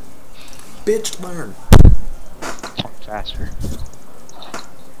learn Bitch, learn. faster.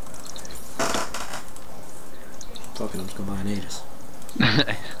 Fucking, I'm just gonna buy an Aegis.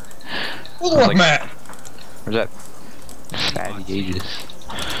 Look, Like- man! Where's that fatty Aegis?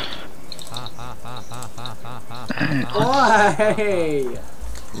 Why?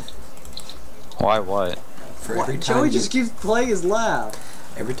 Why what? For What? every time Joey you, just keeps playing his laugh.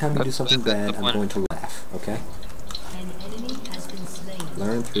 every time you do something bad, I'm going to laugh. Okay? An enemy has been slain.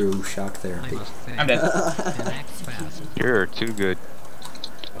 Learn through shock I therapy. must think. I'm dead. Enact fast. You're too good.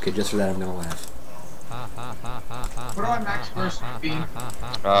 Okay, just for that I'm gonna laugh. What do I max first? B?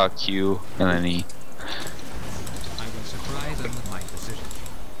 Q, and then E. I will surprise them with my decision.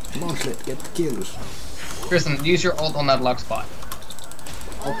 Come on, Slit, get the kills. Kristen, use your ult on that lock spot.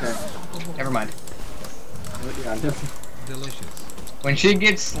 Okay. Never mind. Yeah. Delicious. When she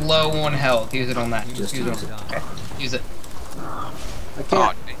gets low on health, use it on that. Just use use it. Okay. Use it. I Oh,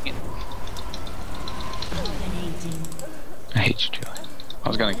 can't. dang it. I hate you, Joey. I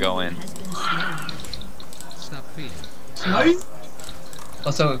was gonna go in. Stop feeding. Nice.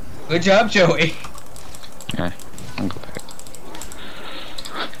 Also, good job, Joey. Okay, I'll go back.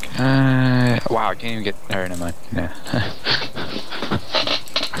 Wow, I can't even get. Alright, never mind. Yeah.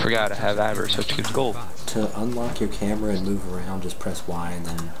 I forgot I have Aver, such good gold. To unlock your camera and move around, just press Y and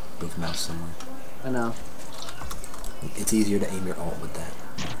then move the mouse somewhere. I know. It's easier to aim your ult with that.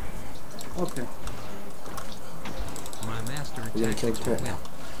 Okay. My master We're gonna kill the turret now.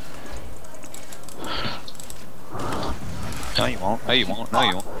 No, you won't. No, you won't. No,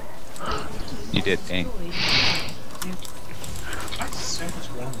 you won't. You did, dang.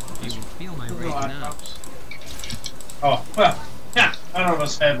 You will feel my rage now. Oh, well, yeah, none of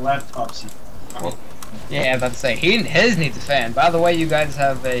us have laptops. Yeah, I was about to say, his needs a fan. By the way, you guys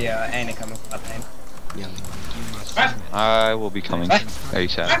have a Annie coming from that thing. Yeah. You must What? submit. I will be coming What?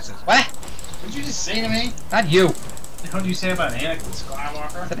 ASAP. What? What did you just say to me? Not you. What did you say about Anakin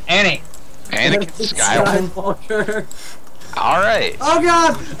Skywalker? I said Annie. Anakin Skywalker. Alright, Oh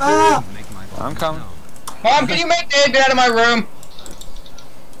god! Ah! Make my I'm coming. Mom, can you make Dave get out of my room?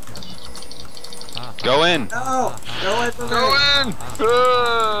 Go in. No! Go away from me! Go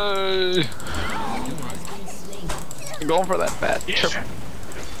in. I'm going for that fat triple.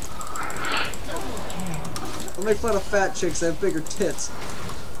 Don't make fun of fat chicks, they have bigger tits.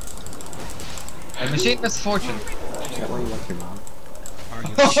 A machine misfortune. Is that why you like your mom? Are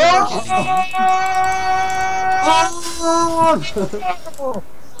you Oh!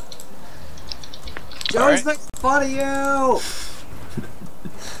 Joey's making fun of you!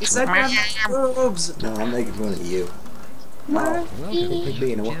 He said you have boobs! No, I'm making fun of you. welcome Big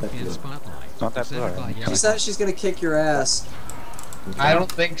bean, to what that Champion do? Spotlight? Not that Presented far. by She Yellow. says she's gonna kick your ass. I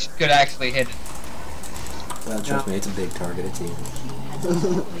don't think she could actually hit it. Well, trust me, it's a big target, it's easy.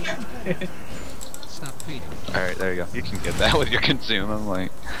 Stop feeding. Alright, there you go. You can get that with your consume. I'm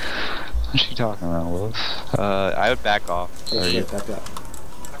like, what's she talking about, Willis? I would back off. Hey, Are you? shit, back up.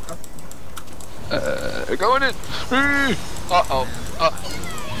 Going in. Uh-oh.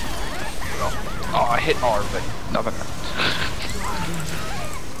 Oh, I hit R, but nothing.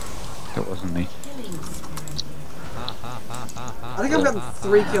 It wasn't me. I think I've gotten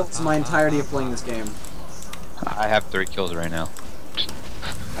 3 kills in my entirety of playing this game. I have 3 kills right now.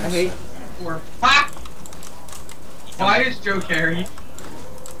 I hate. Why is Joe carry?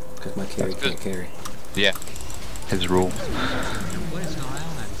 Because my carry can't carry. Yeah. His rule. Play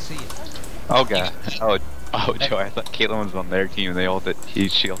style and see it. Oh god. Oh, Joe, I thought Caitlyn was on their team and they ulted. He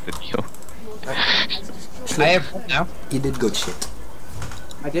shielded you. I have one now. You did good shit.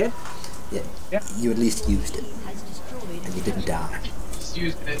 I did? Yeah. Yeah. You at least used it. And you didn't die. Just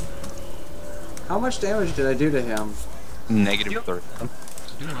used it. How much damage did I do to him? -30.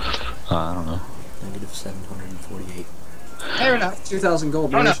 I don't know. Negative 748. Fair enough. 2,000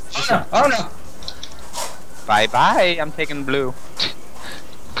 gold. Oh no, damage. oh no, oh no. Bye bye. I'm taking blue.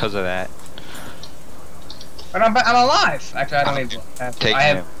 Because of that. But I'm alive. Actually, I don't need blue. Take I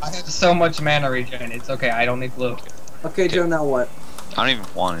him. have so much mana regen. It's okay. I don't need blue. Okay, Joe, now what? I don't even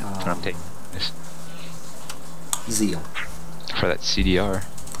want it, but I'm taking this Zeal. for that CDR.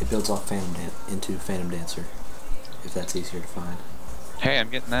 It builds off into Phantom Dancer. If that's easier to find. Hey, I'm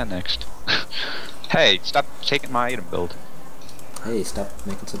getting that next. Hey, stop taking my item build. Hey, stop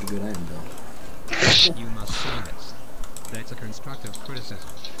making such a good item build. You must see this. That's a constructive criticism.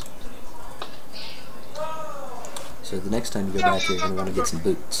 So the next time you go back here, you're gonna want to get some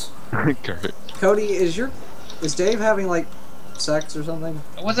boots. Kurt. Cody, is Dave having, like, sex or something?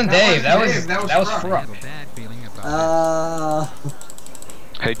 It wasn't Dave. That was Dave, that was Frock. I Frock. have a bad feeling about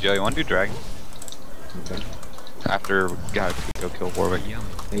Hey, Joe, you want to do Dragon? Okay. After we go kill Warwick. that. Yummy.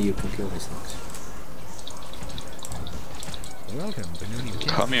 Hey, you can kill these things. Welcome to Nunu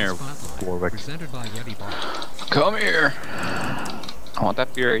Come here, Spotlight. Warwick. Presented by Yeti Bar. Come here. I want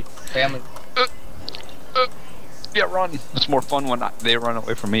that Fury. Family. Yeah, run. It's more fun when they run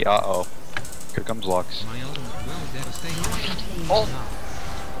away from me. Uh-oh. Here comes Lux. My ultimate will devastate. Oh.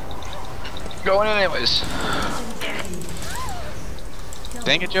 Going in anyways.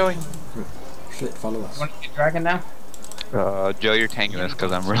 Dang it, Joey. Shit, follow us. Want to get dragon now? Joe, you're tanking this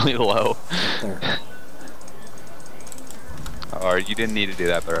because I'm really low. There. Oh, hard. You didn't need to do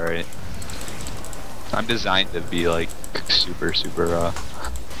that, but alright. I'm designed to be like super squishy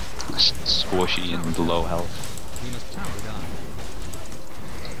and low health. We must tower down.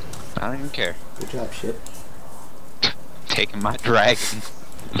 I don't even care. Good job, shit. Taking my dragon.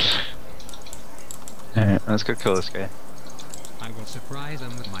 Alright, let's go kill this guy. I will surprise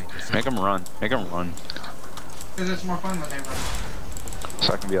them with my precision. Make him run. Make him run. Because it's more fun when they run.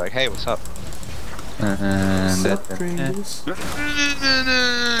 So I can be like, hey, what's up? What's And up, Pringles?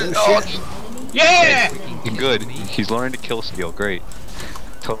 oh, Yeah! good. He's learning to kill steal. Great.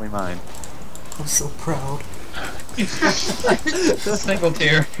 Totally mine. I'm so proud. Single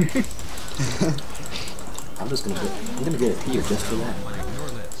tier. I'm gonna get a tier just for that. Ignore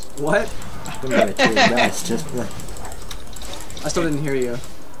this. What? I'm gonna get a tier best just for that. I still didn't hear you.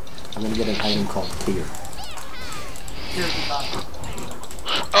 I'm gonna get an item called tier.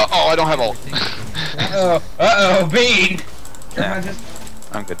 Oh, I don't have ult. Uh-oh, Bean! Yeah,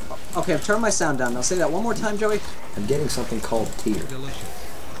 I'm good. Okay, I've turned my sound down. Now say that one more time, Joey. I'm getting something called tier. Delicious.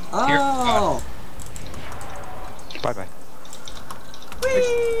 Oh! Bye bye. Whee!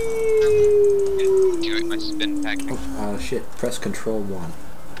 Do my spin pack. Oh shit, press control 1.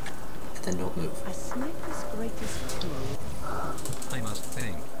 And then don't move. A sniper's greatest tool. I must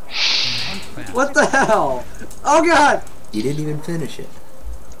think. Fast. What the hell? Oh god! You didn't even finish it.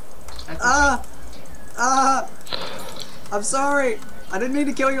 I'm sorry. I didn't mean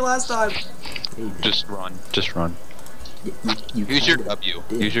to kill you last time. You did. Just run. Just run. You Use your kinda W.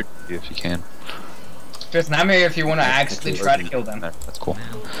 did. Use your W if you can. Tristan, I'm here if you want to actually try to kill them. That's cool.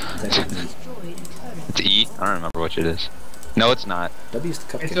 Technically, It's E? I don't remember which it is. No, it's not. W's the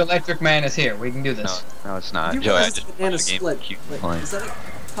Mr. cupcake. Electric Man is here. We can do No, this. no, it's not. You Joey, I realize just the banana watched the game. split. Cute Wait, playing. is that a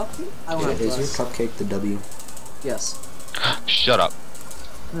cupcake? I don't know. Is your cupcake the W? Yes. Shut up.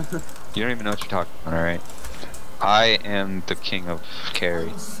 You don't even know what you're talking about, alright? I am the king of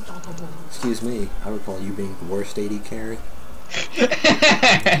carry. Excuse me, I recall you being the worst AD carry. Push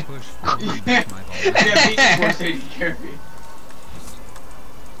forward, my ball.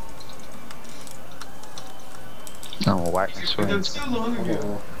 Oh, whack my swings.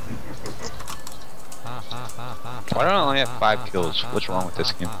 Oh, Ha, ha, ha, ha, Why don't I only have ha, 5 ha, kills? ha, What's wrong ha, with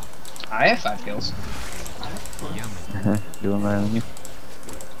this ha, game? ha. I have 5 kills. Yummy. Doing right on you.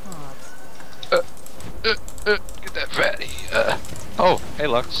 Get that fatty. Oh, hey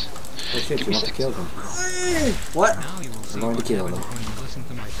Lux. oh shit, you want to kill them. What? Now you will see I'm going to what kill happens them. when you listen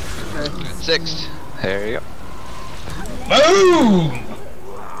to my 6. There you go. Boom!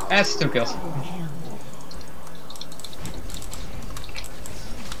 That's 2 kills.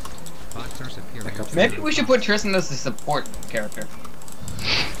 Bots are superior. Maybe we should put Tristan as a support character.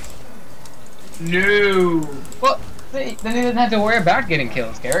 No. Well, then he doesn't have to worry about getting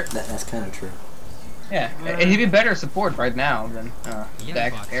kills, Garrett. That's kind of true. Yeah, and he'd be better support right now than the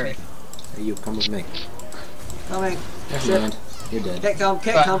actual carry. Hey, you come with me. Coming. Never Shit. mind. You're dead. Can't come,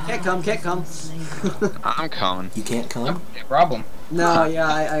 can't come, can't come, can't come. I'm coming. You can't come? No problem. No, yeah,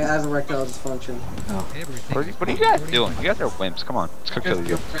 I have erectile dysfunction. Oh. Everything What are you guys doing? You guys are wimps. Come on. Let's go kill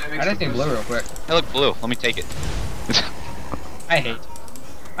you. I just need blue real quick. Hey, look, blue. Let me take it. I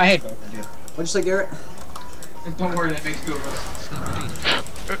hate both of you. What'd you say, Garrett? Don't worry, that makes 2 of us.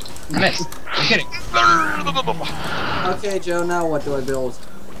 Missed. I'm kidding. Okay, Joe, now what do I build?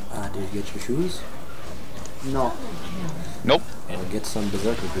 Did you get your shoes? No. Nope. Or get some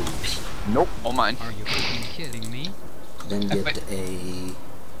berserker boots. Nope. All mine. Are you freaking kidding me? Then get a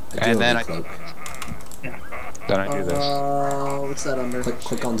And then agility cloak. Then I do this. What's that under?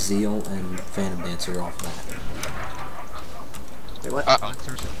 Click on Zeal and Phantom Dancer off that. Wait, what? Bots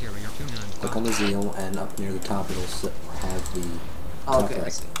are superior to none. Click on the Zeal and up near the top it'll have the Oh, okay, I top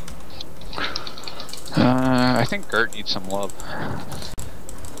see. I think Gert needs some love.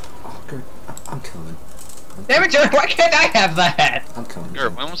 Oh, Gert, I'm coming. Damn it, Joey, why can't I have that? I'm coming.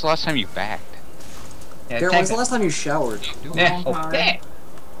 Gert, when was the last time you backed? Yeah, Garrett, take when's the it. last time you showered? Yeah. Oh, damn.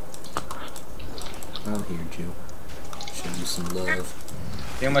 I'm here, Jew. Show you some love.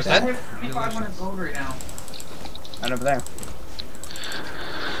 You almost I dead? have 5,500 gold right now. Right over there.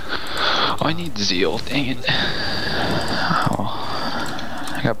 Oh, I need zeal. Dang it. Oh,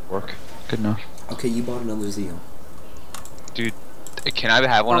 I got pork. Good enough. Okay, you bought another Zeal. Dude, can I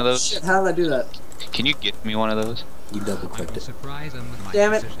have one of Oh, those? shit, how did I do that? Can you gift me one of those? You double I clicked will it. surprise them with my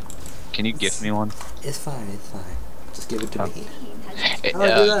Damn it. precision. Can you gift me one? It's fine, it's fine. Just give it to me. How do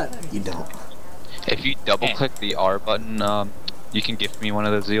I do that? You don't. If you double click the R button, you can gift me one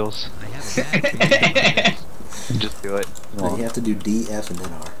of those zeals. I have a bag for you. Just do it. No, you have to do D, F, and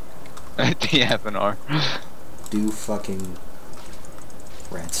then R. DF and R. Do fucking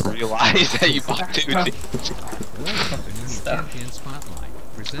Rat stuff. realize that you bought 2 teams.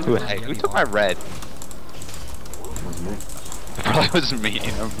 Who took my red? Wasn't me. It probably wasn't me.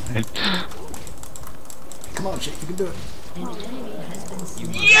 Never mind. Come on, shit, you can do it. An enemy has been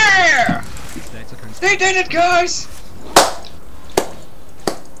slain. Yeah! They did it, guys!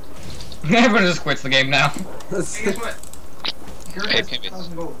 Everyone just quits the game now. Hey, guess what? Garrett Hey, has Pimmy.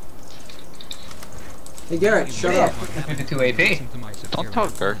 2,000 gold. Hey Garrett, shut up. 52 AP. Don't tell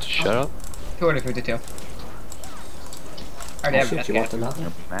Gert to shut up. 252. Already Oh have shit, you want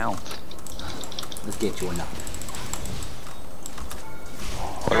another? Mouth. Let's get you another.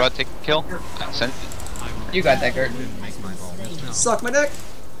 What about take a kill? I sense You got that, Gert. Suck my dick.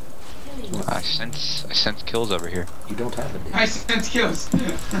 I sense kills over here. You don't have a dick. I sense kills.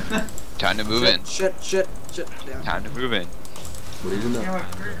 Time to move in. Shit. Damn. Time to move in. Moving You know up.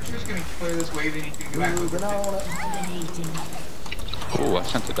 what? We're just gonna clear this wave and you can go back. Moving on up. Ooh, I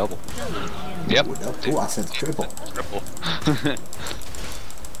sense a double. Yep. Ooh, I sense triple. Triple. I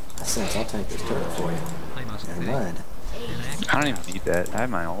sense I'll take this turret for you. Never mind. I don't even need that. I have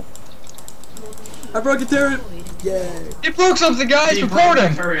my ult. I broke a turret. Yay. You broke something, guys!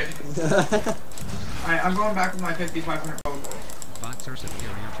 Reporting! Alright, I'm going back with my 5,500 gold.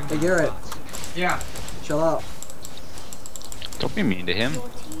 Hey Garrett, Yeah. chill out. Don't be mean to him.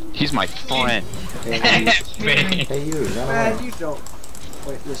 He's my friend. Hey, Me. hey you, run Man, away. you don't.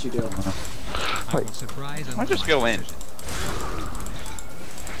 Wait, yes you do. Wait, I'll just go in.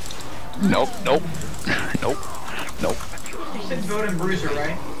 Nope. You said build and bruiser,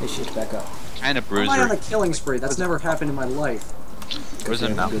 right? Hey, shit's back up. Kind of Why am I on a bruiser. killing spree? That's never happened in my life. Where's the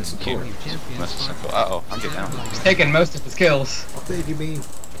Good mountain? support. Uh oh, I'm getting down. He's taking most of his kills. I'll save you, Bean.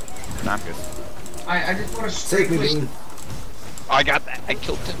 Nah, I'm good. I just want to straight Save me, push Bean. Oh, I got that. I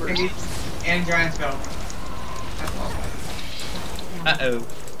killed Timbers. and giant spell. That's all. Uh-oh.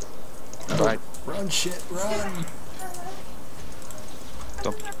 Alright, Run, shit, run.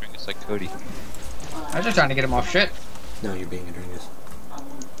 don't be doing this like Cody. I was just trying to get him off shit. No, you're being a dingus.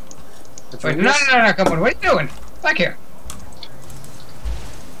 Wait, no, come on, what are you doing? Back here.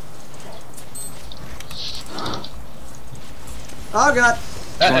 Oh god.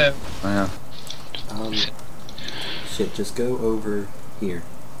 Uh-oh. Yeah. Shit, just go over here.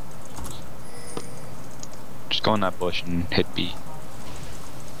 Just go in that bush and hit B.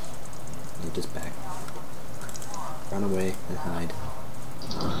 You just back. Run away and hide.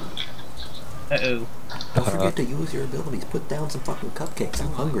 Uh-oh. Don't forget to use your abilities. Put down some fucking cupcakes.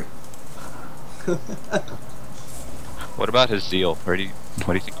 I'm hungry. What about his zeal? What do you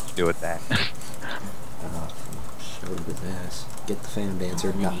think you should do with that? Show his ass. Get the fan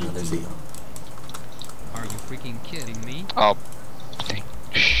dancer, not another zeal. Are you freaking kidding me? Oh, dang.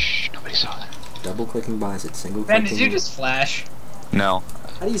 Shh, nobody saw that. Double clicking buys it. Single Ben, clicking. did you just flash? No.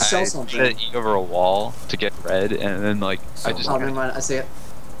 How do you sell I something? put E over a wall to get red, and then like I just Oh, never mind. I see it.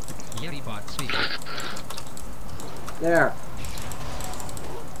 Yeti bot speak. There.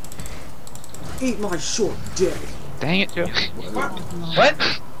 Eat my short dick. dang it, Joe. What?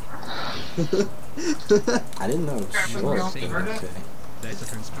 I didn't know it was short. but okay. That's a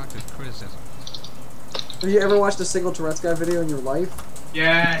constructive criticism. Have you ever watched a single Tourette's guy video in your life?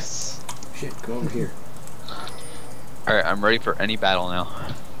 Yes. Shit, go over here. Alright, I'm ready for any battle now.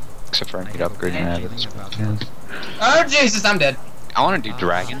 Except for I need upgrading habits. Oh, Jesus, I'm dead. I want to do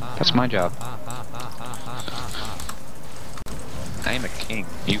dragon. That's my job. I am a king.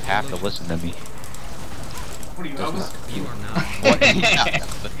 You have to listen to me. What are you, Elvis? You are not. What? Yeah.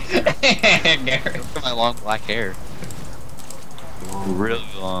 Gary. Look at my long black hair. Long. Really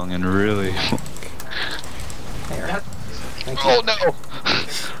long and really. Hair. Thank you. Oh no!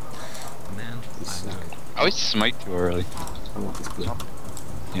 Man, You suck. I always smite too early. I want this blue.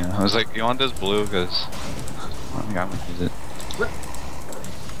 Yeah, I was like, you want this blue? Because I don't think I'm gonna use it.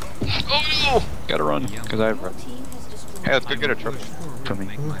 Oh no! Gotta run, because I have red. Hey, let's go get a triple for me.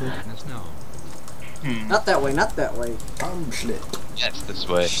 make my madness known. Not that way, not that way. Schlit. Yes, this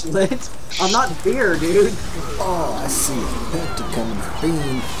way. Schlit? I'm not beer, dude. Oh, I see it. Better coming for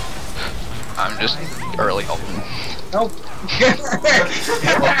Bean. I'm just early helping. Nope.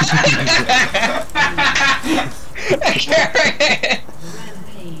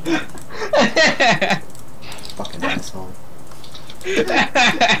 Fucking asshole.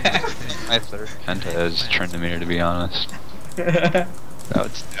 My third penta is Tryndamere, to be honest. That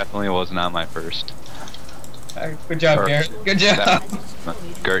definitely was not my first. Good job, Gary. Good job.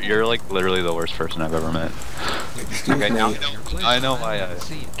 Gert, you're like literally the worst person I've ever met. Excuse Okay, me. now I know why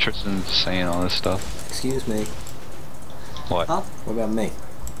Tristan's saying all this stuff. Excuse me. What? Huh? What about me?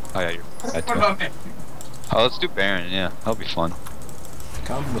 Oh yeah, you're bad What too. about me? Oh, let's do Baron, yeah. That'll be fun.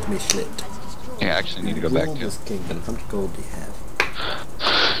 Come with me, Schlitt. Yeah, I actually need to go back Rule to. this kingdom. How much gold do you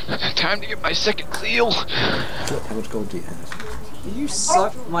have? Time to get my second seal. Schlitt, how much gold do you have? You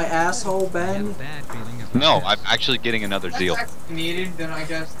suck my asshole, I have a Ben. bad feeling about No, this. I'm actually getting another If zeal. that's actually needed, then I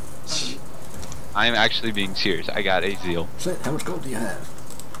guess. I'm actually being serious. I got a zeal. Schlitt, how much gold do you have?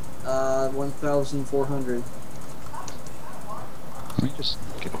 1,400. Let me just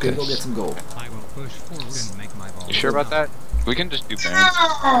get Okay, go get this. some gold. I will push forward and make my ball. You sure about that? We can just do Baron.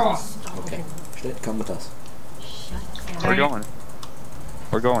 Okay. Schlitt, come with us. We're going.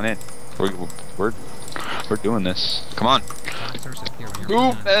 We're going in. We're doing this. Come on. Bots are secure in your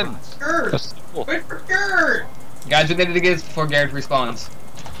Move, command Ben. spots. Gerd! That's cool. Wait for Gerd! Guys, we need to get this before Garrett respawns.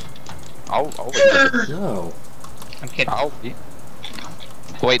 I'll wait. No. I'm kidding. I'll wait.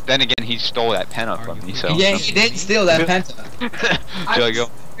 Wait, then again, he stole that pen up from me, so. Yeah, he did steal that penta. Joey, go.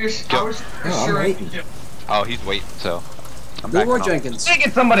 I was I'm sure I waiting. could do. Oh, he's waiting, so. I'm back Leroy off. Jenkins. I'm gonna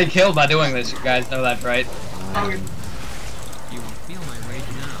get somebody killed by doing this, you guys know that, right? Okay. You will feel my rage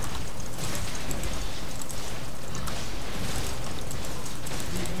now.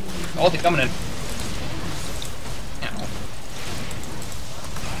 Ulti coming in.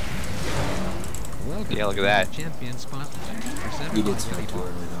 Welcome Yeah, look at to that. the champion spot. You did start too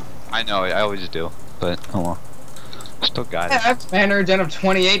early, though. I know, I always do, but oh well. Still got it. Yeah, banner regen of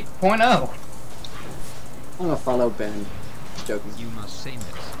 28.0. I'm gonna follow Ben. Joking. You must say this.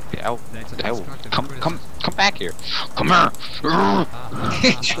 Yeah, That's a I will. constructive Come criticism. back here. Come here.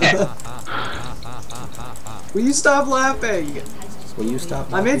 Will you stop laughing? Will you stop?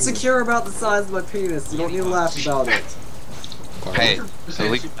 I'm laughing? insecure about the size of my penis. You don't need to laugh about it. Hey, at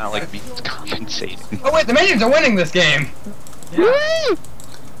least not like me. It's compensating. Oh wait, the minions are winning this game. Woo!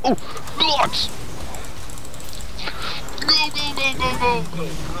 Oh, blocks! Go, go, go, go, go,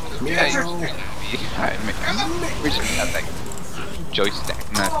 go. Yeah, you're Where's that thing? Joey's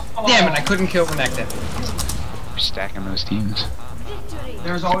stacking that. Damn it, I couldn't kill Renekton. We're stacking those teams.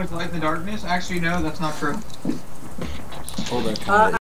 There's always light in the darkness. Actually, no, that's not true. Hold on.